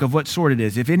man's work of what sort it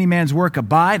is. If any man's work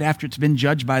abide after it's been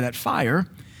judged by that fire,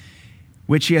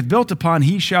 which he hath built upon,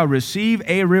 he shall receive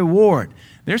a reward.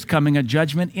 There's coming a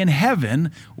judgment in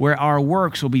heaven where our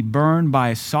works will be burned by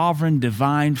a sovereign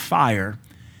divine fire,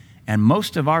 and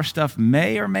most of our stuff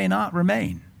may or may not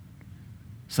remain.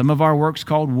 Some of our work's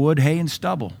called wood, hay, and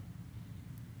stubble.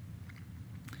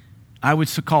 I would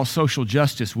call social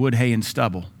justice wood, hay, and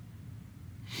stubble.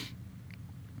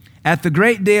 At the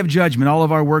great day of judgment, all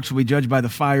of our works will be judged by the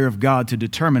fire of God to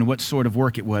determine what sort of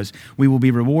work it was. We will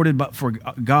be rewarded for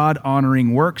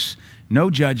God-honoring works.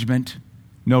 No judgment,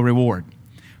 no reward.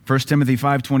 1 Timothy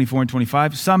 5:24 and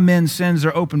 25. Some men's sins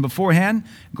are open beforehand,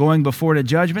 going before to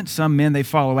judgment. Some men they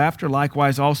follow after.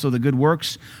 Likewise also the good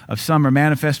works of some are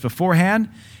manifest beforehand,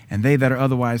 and they that are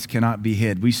otherwise cannot be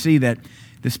hid. We see that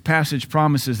this passage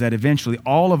promises that eventually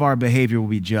all of our behavior will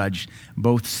be judged,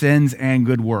 both sins and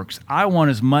good works. I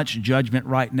want as much judgment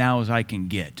right now as I can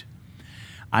get.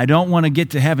 I don't want to get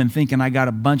to heaven thinking I got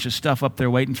a bunch of stuff up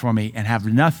there waiting for me and have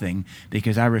nothing,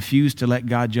 because I refuse to let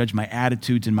God judge my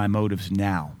attitudes and my motives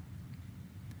now.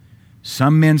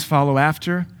 Some men's follow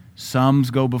after,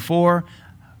 some's go before,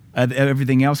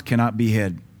 everything else cannot be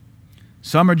hid.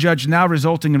 Some are judged now,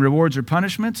 resulting in rewards or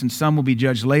punishments, and some will be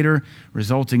judged later,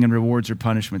 resulting in rewards or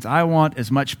punishments. I want as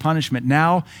much punishment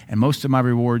now and most of my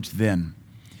rewards then.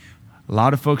 A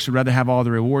lot of folks would rather have all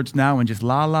the rewards now and just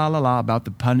la, la, la, la about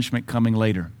the punishment coming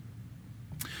later.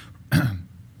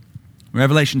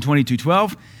 Revelation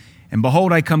 22:12, and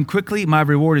behold, I come quickly, my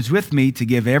reward is with me to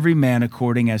give every man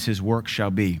according as his work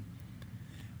shall be.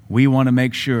 We want to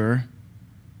make sure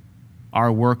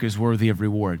our work is worthy of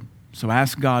reward. So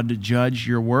ask God to judge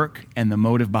your work and the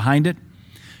motive behind it.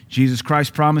 Jesus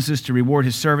Christ promises to reward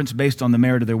his servants based on the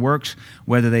merit of their works,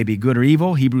 whether they be good or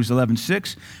evil, Hebrews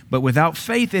 11:6. But without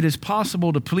faith it is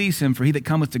possible to please him, for he that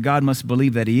cometh to God must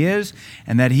believe that he is,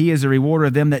 and that he is a rewarder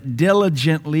of them that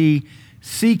diligently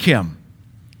seek him.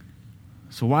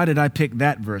 So why did I pick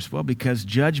that verse? Well, because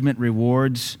judgment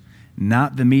rewards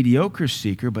not the mediocre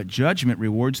seeker, but judgment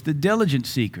rewards the diligent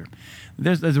seeker.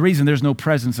 There's a reason there's no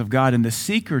presence of God in the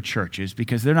seeker churches,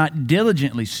 because they're not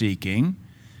diligently seeking.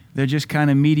 They're just kind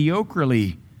of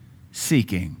mediocrely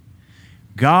seeking.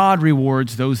 God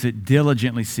rewards those that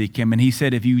diligently seek him. And he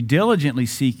said, if you diligently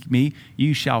seek me,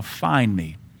 you shall find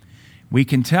me. We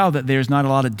can tell that there's not a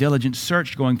lot of diligent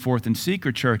search going forth in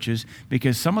seeker churches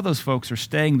because some of those folks are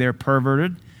staying there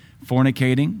perverted,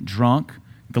 fornicating, drunk,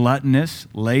 gluttonous,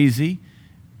 lazy,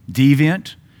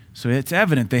 deviant. So it's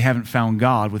evident they haven't found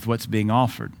God with what's being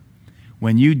offered.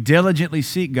 When you diligently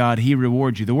seek God, He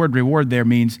rewards you. The word reward there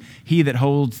means He that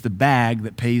holds the bag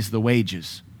that pays the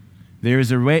wages. There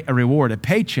is a reward, a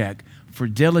paycheck for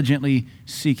diligently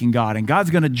seeking God. And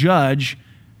God's going to judge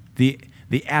the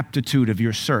aptitude of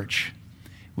your search.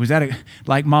 Was that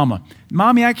like Mama?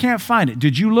 Mommy, I can't find it.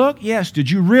 Did you look? Yes. Did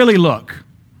you really look?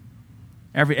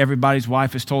 Everybody's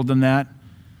wife has told them that.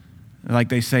 Like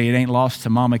they say, it ain't lost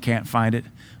till Mama can't find it.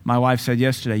 My wife said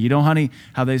yesterday, you know, honey,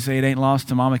 how they say it ain't lost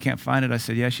till Mama can't find it? I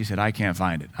said, yes. She said, I can't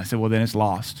find it. I said, well, then it's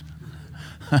lost.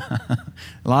 A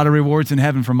lot of rewards in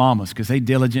heaven for mamas because they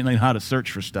diligently know how to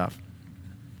search for stuff.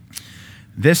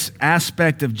 This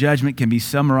aspect of judgment can be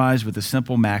summarized with a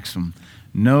simple maxim: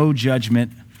 no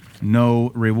judgment,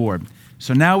 no reward.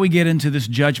 So now we get into this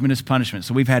judgment as punishment.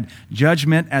 So we've had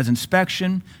judgment as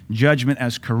inspection, judgment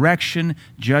as correction,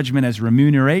 judgment as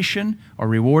remuneration or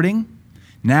rewarding.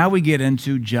 Now we get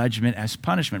into judgment as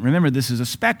punishment. Remember, this is a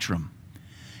spectrum.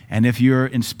 And if you're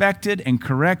inspected and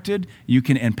corrected,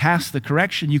 and pass the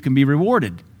correction, you can be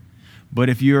rewarded. But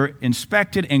if you're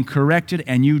inspected and corrected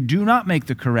and you do not make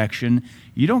the correction,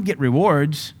 you don't get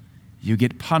rewards, you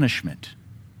get punishment.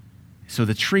 So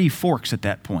the tree forks at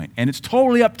that point, and it's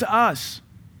totally up to us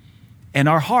and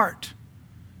our heart.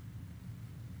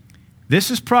 This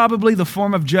is probably the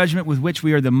form of judgment with which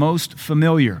we are the most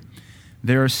familiar.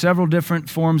 There are several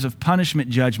different forms of punishment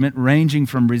judgment, ranging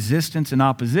from resistance and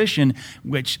opposition,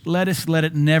 which let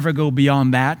it never go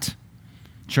beyond that,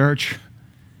 church,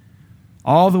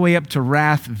 all the way up to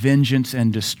wrath, vengeance,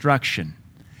 and destruction.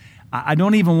 I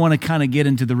don't even want to kind of get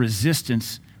into the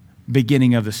resistance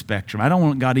beginning of the spectrum. I don't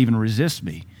want God to even resist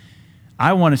me.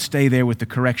 I want to stay there with the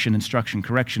correction, instruction,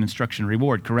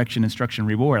 reward, correction, instruction,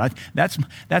 reward.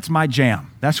 That's my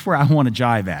jam. That's where I want to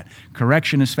jive at.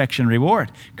 Correction, inspection,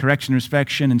 reward. Correction,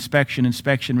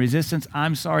 inspection, resistance.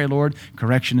 I'm sorry, Lord.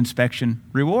 Correction, inspection,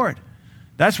 reward.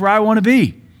 That's where I want to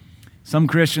be. Some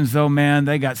Christians, though, man,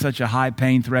 they got such a high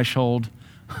pain threshold.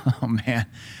 Oh, man.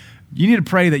 You need to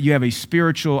pray that you have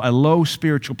a low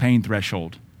spiritual pain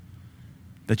threshold,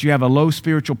 that you have a low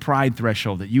spiritual pride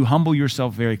threshold, that you humble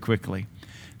yourself very quickly.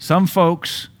 Some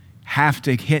folks have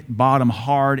to hit bottom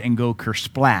hard and go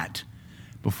kersplat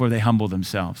before they humble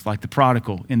themselves, like the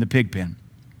prodigal in the pig pen.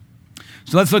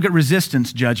 So let's look at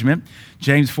resistance judgment.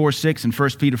 James 4:6 and 1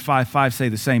 Peter 5:5 say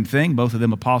the same thing, both of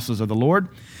them apostles of the Lord.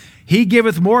 He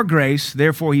giveth more grace,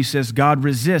 therefore he says, God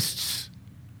resists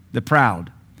the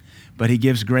proud, but he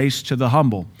gives grace to the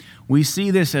humble. We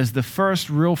see this as the first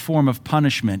real form of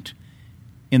punishment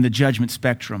in the judgment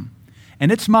spectrum.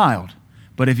 And it's mild,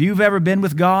 but if you've ever been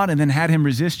with God and then had him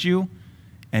resist you,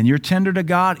 and you're tender to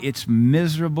God, it's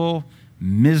miserable,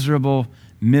 miserable,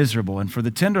 miserable. And for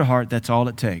the tender heart, that's all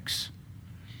it takes.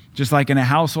 Just like in a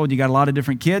household, you got a lot of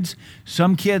different kids.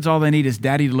 Some kids, all they need is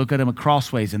daddy to look at them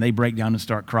crossways and they break down and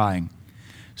start crying.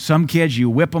 Some kids, you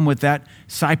whip them with that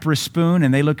cypress spoon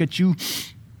and they look at you.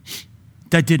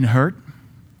 That didn't hurt.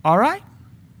 All right.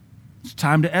 It's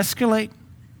time to escalate.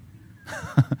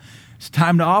 It's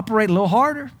time to operate a little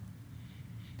harder.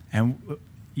 And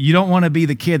you don't want to be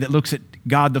the kid that looks at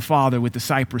God the Father with the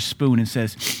cypress spoon and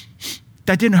says,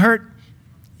 that didn't hurt.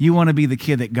 You want to be the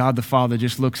kid that God the Father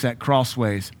just looks at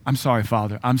crossways. I'm sorry,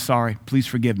 Father. I'm sorry. Please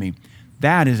forgive me.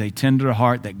 That is a tender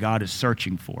heart that God is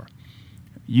searching for.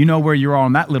 You know where you're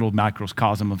on that little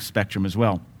microcosm of spectrum as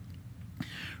well.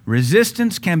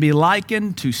 Resistance can be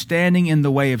likened to standing in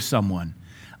the way of someone.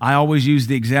 I always use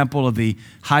the example of the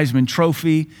Heisman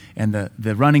Trophy and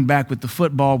the running back with the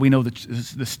football. We know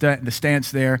the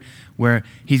stance there where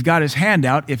he's got his hand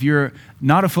out. If you're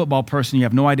not a football person, you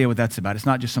have no idea what that's about. It's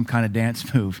not just some kind of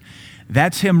dance move.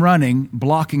 That's him running,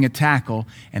 blocking a tackle,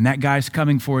 and that guy's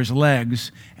coming for his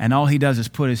legs, and all he does is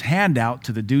put his hand out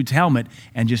to the dude's helmet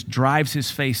and just drives his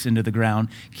face into the ground,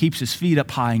 keeps his feet up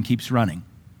high, and keeps running.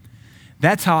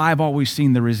 That's how I've always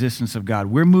seen the resistance of God.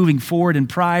 We're moving forward in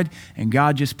pride, and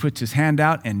God just puts his hand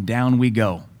out, and down we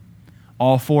go.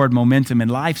 All forward momentum in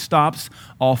life stops.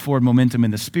 All forward momentum in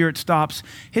the Spirit stops.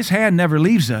 His hand never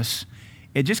leaves us.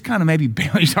 It just kind of maybe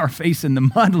buries our face in the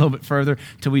mud a little bit further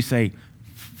till we say,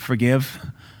 forgive.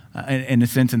 In a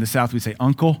sense, in the South, we say,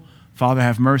 Uncle, Father,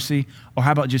 have mercy. Or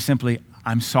how about just simply,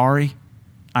 I'm sorry,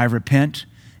 I repent.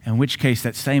 In which case,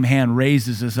 that same hand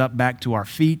raises us up back to our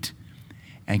feet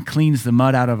and cleans the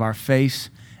mud out of our face,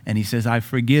 and he says, I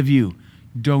forgive you.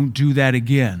 Don't do that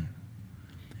again.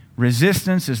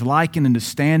 Resistance is likened to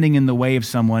standing in the way of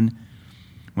someone.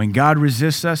 When God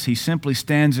resists us, he simply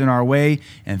stands in our way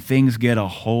and things get a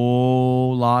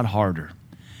whole lot harder.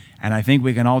 And I think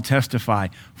we can all testify,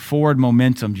 forward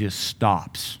momentum just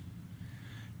stops.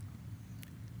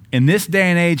 In this day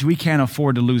and age, we can't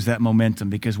afford to lose that momentum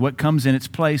because what comes in its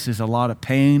place is a lot of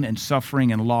pain and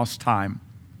suffering and lost time.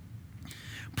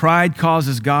 Pride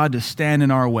causes God to stand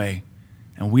in our way,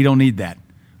 and we don't need that.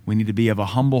 We need to be of a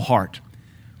humble heart.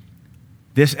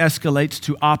 This escalates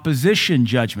to opposition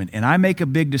judgment, and I make a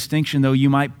big distinction, though you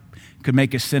could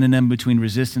make a synonym between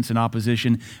resistance and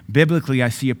opposition. Biblically, I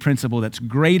see a principle that's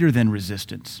greater than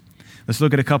resistance. Let's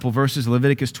look at a couple verses.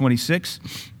 Leviticus 26.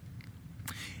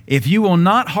 If you will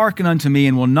not hearken unto me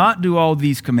and will not do all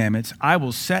these commandments, I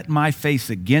will set my face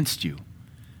against you.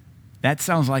 That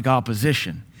sounds like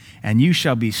opposition. And you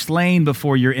shall be slain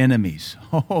before your enemies.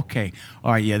 Okay.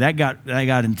 All right, yeah, that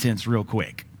got intense real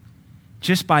quick.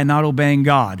 Just by not obeying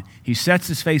God, he sets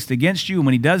his face against you, and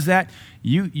when he does that,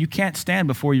 you can't stand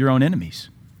before your own enemies.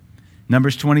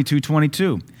 Numbers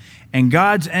 22:22. And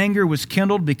God's anger was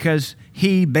kindled because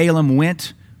he, Balaam,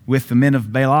 went with the men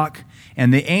of Balak,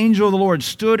 and the angel of the Lord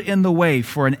stood in the way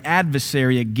for an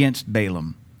adversary against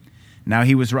Balaam. Now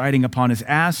he was riding upon his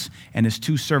ass, and his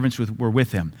two servants were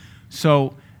with him.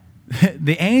 So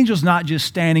the angel's not just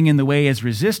standing in the way as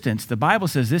resistance. The Bible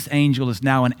says this angel is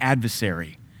now an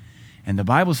adversary. And the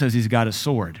Bible says he's got a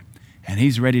sword, and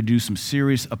he's ready to do some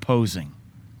serious opposing.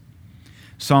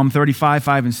 Psalm 35,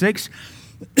 5 and 6.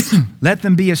 Let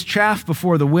them be as chaff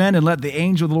before the wind, and let the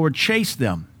angel of the Lord chase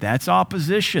them. That's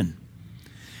opposition.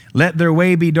 Let their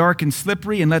way be dark and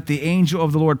slippery, and let the angel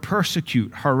of the Lord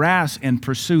persecute, harass, and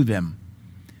pursue them.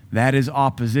 That is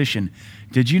opposition.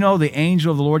 Did you know the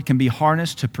angel of the Lord can be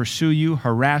harnessed to pursue you,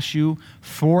 harass you,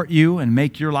 thwart you, and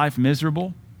make your life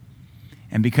miserable?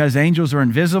 And because angels are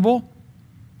invisible,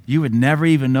 you would never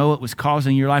even know it was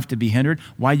causing your life to be hindered,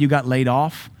 why you got laid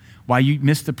off, why you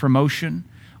missed the promotion,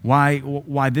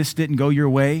 why this didn't go your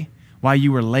way, why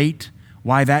you were late,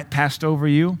 why that passed over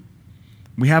you.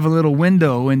 We have a little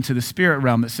window into the spirit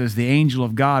realm that says the angel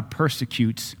of God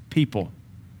persecutes people.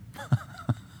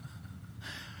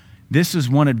 This is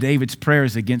one of David's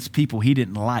prayers against people he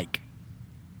didn't like.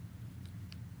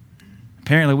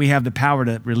 Apparently, we have the power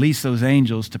to release those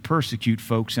angels to persecute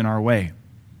folks in our way.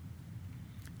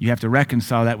 You have to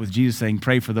reconcile that with Jesus saying,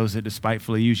 pray for those that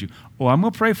despitefully use you. Oh, I'm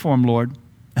going to pray for them, Lord,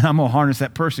 and I'm going to harness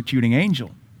that persecuting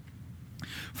angel.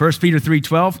 1 Peter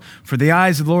 3:12, for the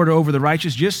eyes of the Lord are over the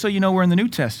righteous, just so you know we're in the New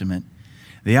Testament.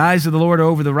 The eyes of the Lord are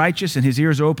over the righteous, and his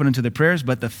ears are open unto their prayers,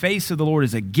 but the face of the Lord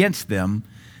is against them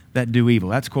that do evil.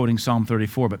 That's quoting Psalm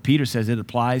 34, but Peter says it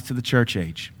applies to the church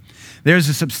age. There's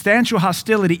a substantial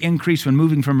hostility increase when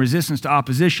moving from resistance to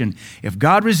opposition. If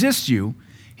God resists you,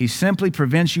 he simply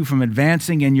prevents you from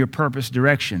advancing in your purpose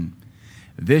direction.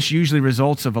 This usually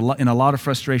results in a lot of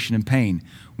frustration and pain.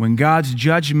 When God's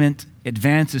judgment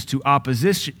advances to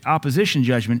opposition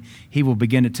judgment, he will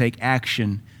begin to take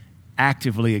action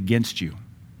actively against you.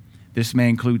 This may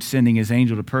include sending his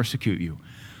angel to persecute you.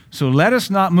 So let us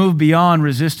not move beyond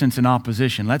resistance and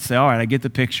opposition. Let's say, all right, I get the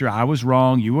picture. I was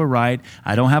wrong. You were right.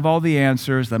 I don't have all the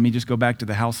answers. Let me just go back to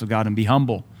the house of God and be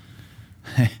humble.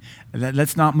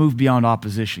 Let's not move beyond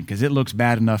opposition because it looks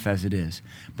bad enough as it is.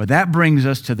 But that brings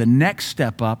us to the next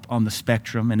step up on the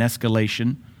spectrum in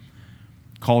escalation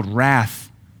called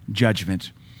wrath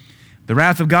judgment. The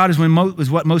wrath of God is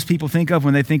what most people think of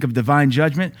when they think of divine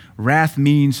judgment. Wrath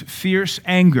means fierce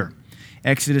anger.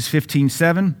 Exodus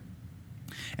 15:7.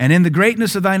 And in the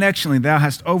greatness of thine excellency thou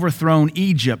hast overthrown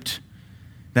Egypt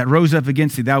that rose up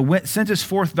against thee. Thou sentest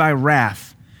forth thy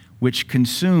wrath, which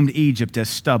consumed Egypt as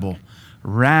stubble.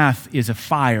 Wrath is a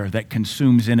fire that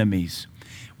consumes enemies.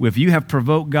 If you have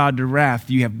provoked God to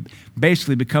wrath, you have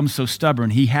basically become so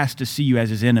stubborn, he has to see you as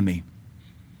his enemy.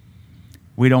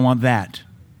 We don't want that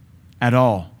at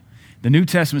all. The New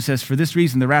Testament says, for this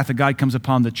reason, the wrath of God comes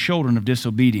upon the children of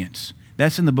disobedience.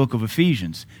 That's in the book of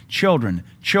Ephesians. Children,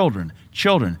 children,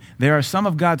 children. There are some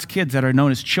of God's kids that are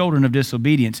known as children of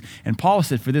disobedience. And Paul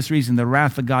said, for this reason, the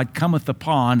wrath of God cometh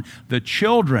upon the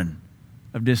children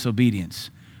of disobedience.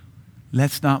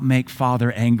 Let's not make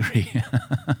Father angry.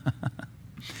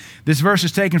 This verse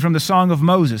is taken from the Song of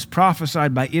Moses,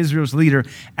 prophesied by Israel's leader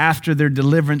after their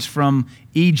deliverance from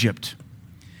Egypt.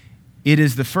 It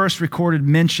is the first recorded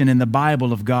mention in the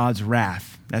Bible of God's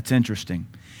wrath. That's interesting.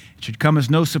 It should come as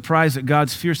no surprise that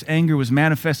God's fierce anger was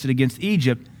manifested against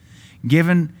Egypt,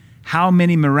 given how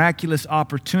many miraculous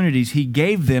opportunities he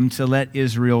gave them to let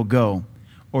Israel go,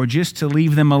 or just to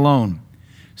leave them alone.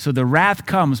 So the wrath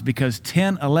comes because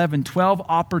 10, 11, 12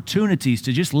 opportunities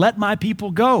to just let my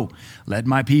people go. Let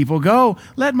my people go.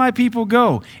 Let my people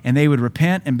go. And they would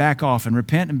repent and back off and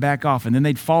repent and back off. And then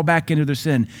they'd fall back into their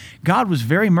sin. God was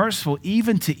very merciful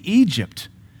even to Egypt.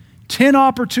 10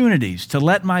 opportunities to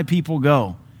let my people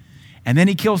go. And then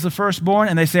he kills the firstborn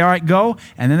and they say, all right, go.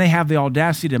 And then they have the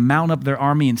audacity to mount up their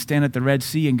army and stand at the Red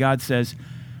Sea. And God says,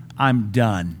 I'm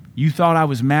done. You thought I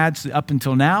was mad up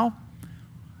until now?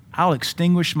 I'll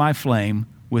extinguish my flame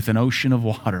with an ocean of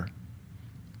water.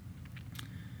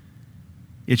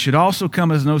 It should also come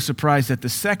as no surprise that the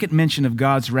second mention of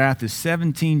God's wrath is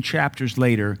 17 chapters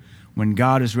later when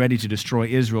God is ready to destroy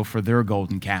Israel for their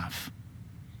golden calf.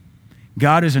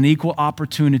 God is an equal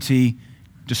opportunity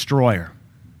destroyer.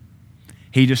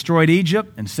 He destroyed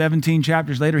Egypt, and 17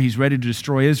 chapters later, he's ready to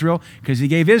destroy Israel because he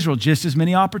gave Israel just as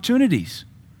many opportunities.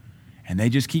 And they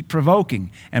just keep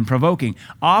provoking and provoking.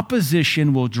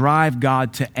 Opposition will drive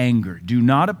God to anger. Do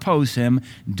not oppose him.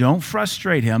 Don't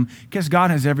frustrate him because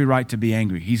God has every right to be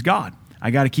angry. He's God.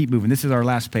 I got to keep moving. This is our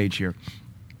last page here.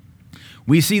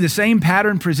 We see the same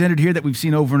pattern presented here that we've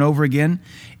seen over and over again.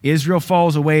 Israel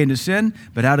falls away into sin,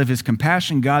 but out of his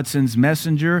compassion, God sends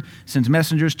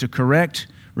messengers to correct,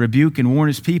 rebuke, and warn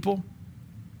his people.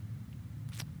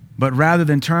 But rather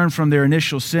than turn from their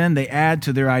initial sin, they add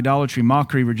to their idolatry,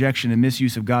 mockery, rejection, and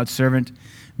misuse of God's servant.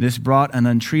 This brought an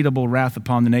untreatable wrath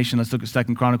upon the nation. Let's look at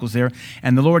 2 Chronicles there.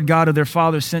 And the Lord God of their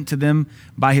fathers sent to them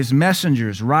by his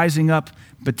messengers, rising up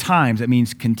betimes. That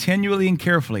means continually and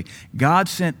carefully. God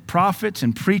sent prophets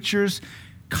and preachers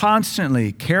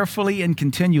constantly, carefully, and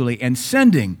continually, and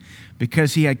sending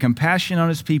because he had compassion on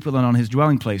his people and on his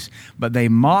dwelling place. But they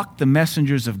mocked the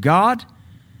messengers of God,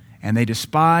 and they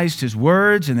despised his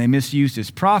words, and they misused his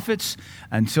prophets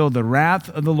until the wrath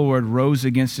of the Lord rose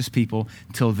against his people,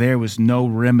 till there was no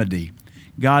remedy.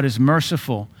 God is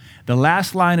merciful. The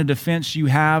last line of defense you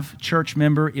have, church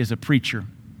member, is a preacher.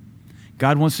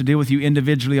 God wants to deal with you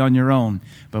individually on your own.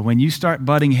 But when you start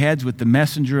butting heads with the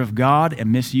messenger of God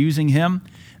and misusing him,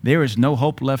 there is no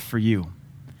hope left for you.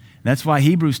 That's why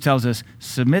Hebrews tells us,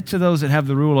 submit to those that have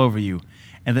the rule over you,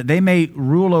 and that they may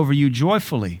rule over you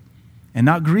joyfully and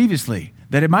not grievously,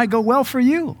 that it might go well for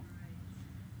you.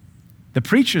 The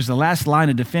preacher's the last line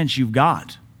of defense you've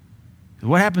got.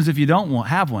 What happens if you don't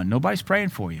have one? Nobody's praying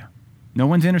for you. No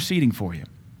one's interceding for you.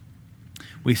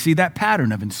 We see that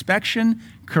pattern of inspection,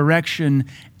 correction,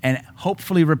 and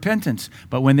hopefully repentance.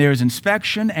 But when there's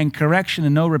inspection and correction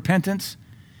and no repentance,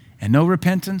 and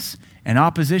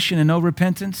opposition and no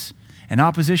repentance, and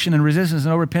opposition and resistance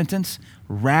and no repentance,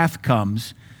 wrath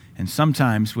comes, and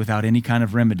sometimes without any kind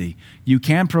of remedy. You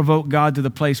can provoke God to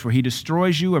the place where he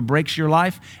destroys you or breaks your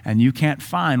life, and you can't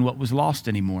find what was lost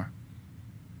anymore.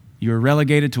 You're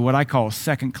relegated to what I call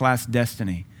second-class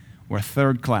destiny, or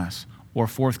third class, or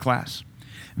fourth class.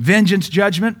 Vengeance,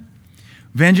 judgment.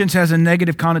 Vengeance has a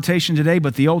negative connotation today,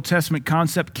 but the Old Testament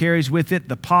concept carries with it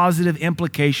the positive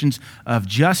implications of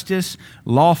justice,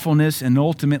 lawfulness, and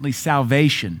ultimately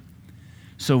salvation.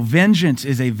 So vengeance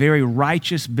is a very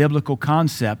righteous biblical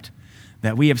concept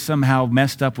that we have somehow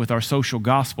messed up with our social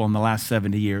gospel in the last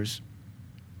 70 years.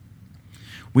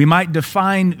 We might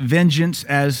define vengeance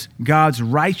as God's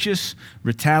righteous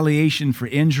retaliation for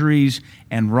injuries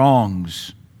and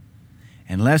wrongs.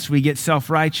 Unless we get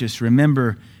self-righteous,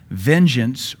 remember,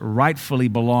 vengeance rightfully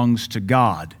belongs to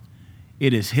God.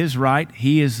 It is his right.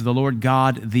 He is the Lord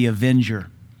God, the avenger.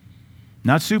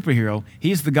 Not superhero.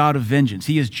 He is the God of vengeance.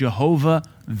 He is Jehovah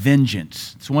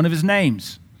Vengeance. It's one of his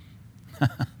names.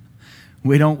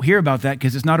 We don't hear about that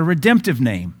because it's not a redemptive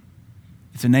name.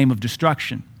 It's a name of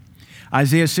destruction.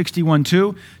 Isaiah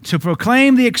 61:2, to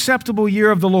proclaim the acceptable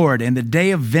year of the Lord and the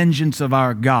day of vengeance of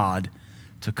our God,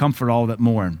 to comfort all that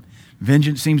mourn.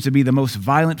 Vengeance seems to be the most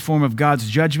violent form of God's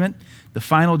judgment. The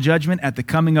final judgment at the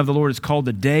coming of the Lord is called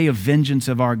the day of vengeance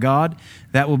of our God.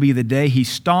 That will be the day he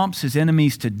stomps his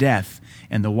enemies to death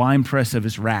in the winepress of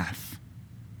his wrath.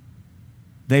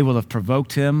 They will have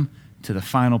provoked him to the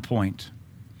final point.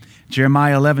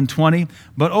 Jeremiah 11:20,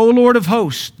 but O Lord of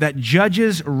hosts, that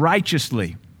judges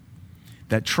righteously,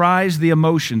 that tries the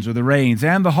emotions or the reins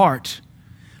and the heart,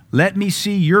 let me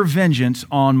see your vengeance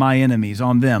on my enemies,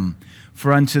 on them.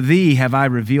 For unto thee have I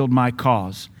revealed my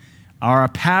cause. Our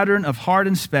pattern of hard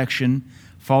inspection,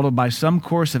 followed by some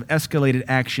course of escalated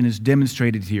action, is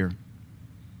demonstrated here.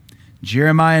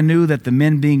 Jeremiah knew that the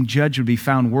men being judged would be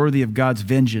found worthy of God's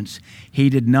vengeance.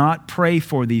 He did not pray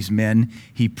for these men.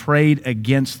 He prayed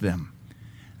against them.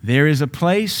 There is a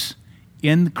place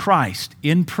in Christ,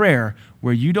 in prayer,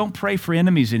 where you don't pray for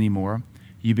enemies anymore.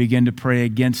 You begin to pray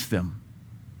against them.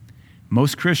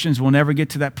 Most Christians will never get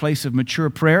to that place of mature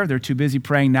prayer. They're too busy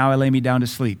praying, now I lay me down to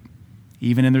sleep,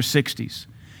 even in their 60s.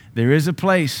 There is a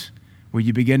place where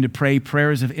you begin to pray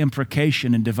prayers of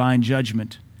imprecation and divine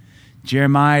judgment.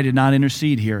 Jeremiah did not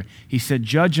intercede here. He said,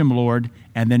 judge them, Lord,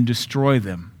 and then destroy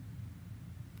them.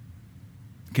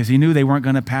 Because he knew they weren't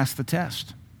going to pass the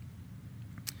test.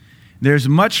 There's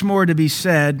much more to be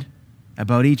said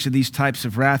about each of these types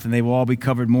of wrath, and they will all be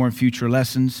covered more in future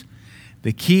lessons.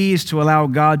 The key is to allow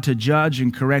God to judge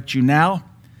and correct you now,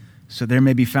 so there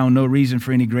may be found no reason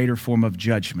for any greater form of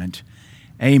judgment.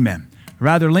 Amen.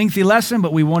 Rather lengthy lesson,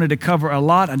 but we wanted to cover a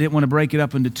lot. I didn't want to break it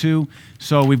up into two,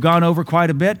 so we've gone over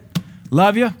quite a bit.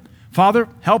 Love you. Father,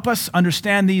 help us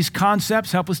understand these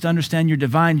concepts. Help us to understand your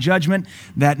divine judgment,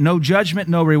 that no judgment,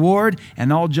 no reward,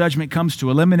 and all judgment comes to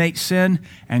eliminate sin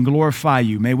and glorify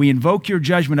you. May we invoke your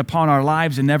judgment upon our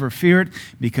lives and never fear it,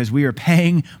 because we are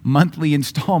paying monthly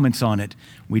installments on it.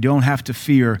 We don't have to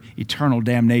fear eternal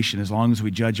damnation as long as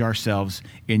we judge ourselves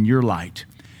in your light.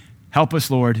 Help us,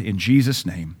 Lord, in Jesus'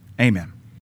 name. Amen.